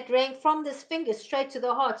vein that ran from this finger straight to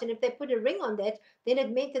the heart, and if they put a ring on that, then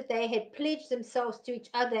it meant that they had pledged themselves to each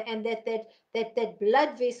other, and that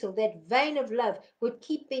blood vessel, that vein of love, would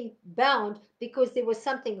keep being bound because there was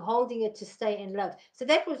something holding it to stay in love. So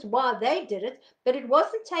that was why they did it, but it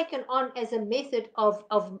wasn't taken on as a method of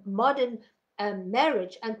modern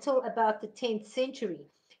marriage until about the 10th century.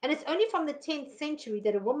 And it's only from the 10th century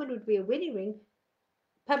that a woman would wear a wedding ring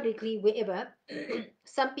publicly, wherever.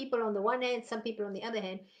 Some people on the one hand, some people on the other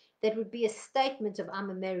hand, that would be a statement of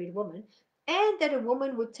I'm a married woman, and that a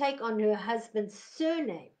woman would take on her husband's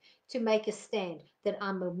surname to make a stand that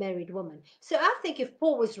I'm a married woman. So I think if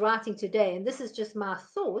Paul was writing today, and this is just my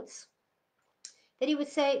thoughts, that he would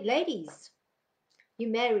say, ladies, you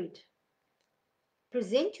married,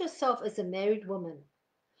 present yourself as a married woman.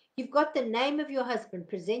 You've got the name of your husband.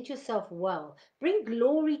 Present yourself well. Bring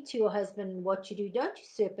glory to your husband in what you do. Don't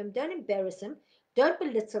usurp him. Don't embarrass him. Don't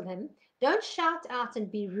belittle him. Don't shout out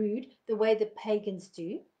and be rude the way the pagans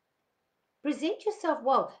do. Present yourself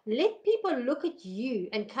well. Let people look at you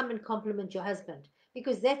and come and compliment your husband,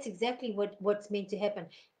 because that's exactly what's meant to happen.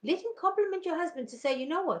 Let him compliment your husband to say, you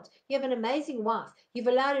know what? You have an amazing wife. You've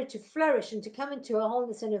allowed her to flourish and to come into her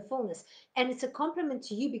wholeness and her fullness. And it's a compliment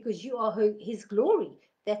to you because you are his glory.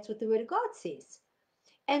 That's what the word of God says.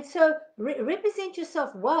 And so represent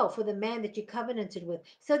yourself well for the man that you covenanted with,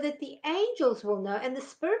 so that the angels will know and the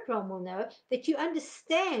spirit realm will know that you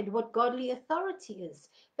understand what godly authority is.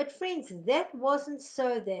 But, friends, that wasn't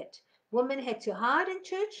so that women had to hide in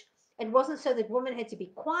church. It wasn't so that women had to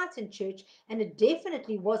be quiet in church. And it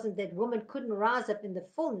definitely wasn't that women couldn't rise up in the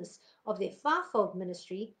fullness of their fivefold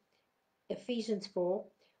ministry, Ephesians 4,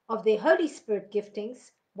 of their Holy Spirit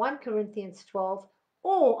giftings, 1 Corinthians 12,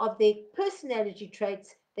 or of their personality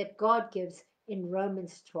traits that God gives in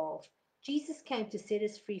Romans 12. Jesus came to set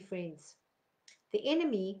us free, friends. The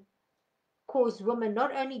enemy caused women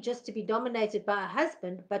not only just to be dominated by a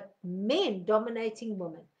husband, but men dominating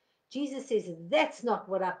women. Jesus says, that's not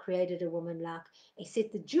what I created a woman like. He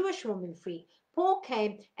set the Jewish woman free. Paul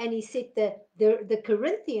came and he set the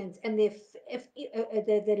Corinthians and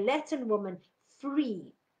the Latin woman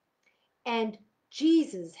free. And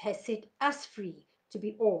Jesus has set us free to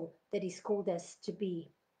be all that he's called us to be.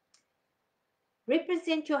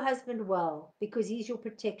 Represent your husband well, because he's your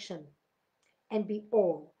protection, and be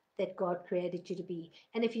all that God created you to be.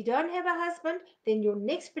 And if you don't have a husband, then your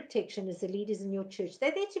next protection is the leaders in your church.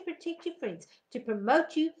 They're there to protect you, friends, to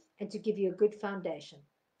promote you, and to give you a good foundation.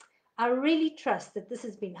 I really trust that this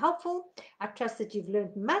has been helpful. I trust that you've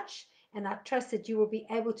learned much, and I trust that you will be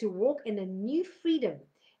able to walk in a new freedom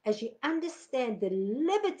as you understand the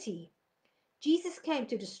liberty. Jesus came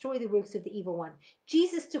to destroy the works of the evil one.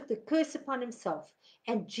 Jesus took the curse upon himself,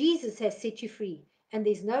 and Jesus has set you free. And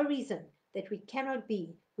there's no reason that we cannot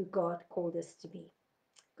be who God called us to be.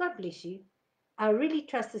 God bless you. I really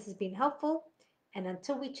trust this has been helpful. And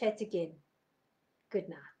until we chat again, good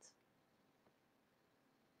night.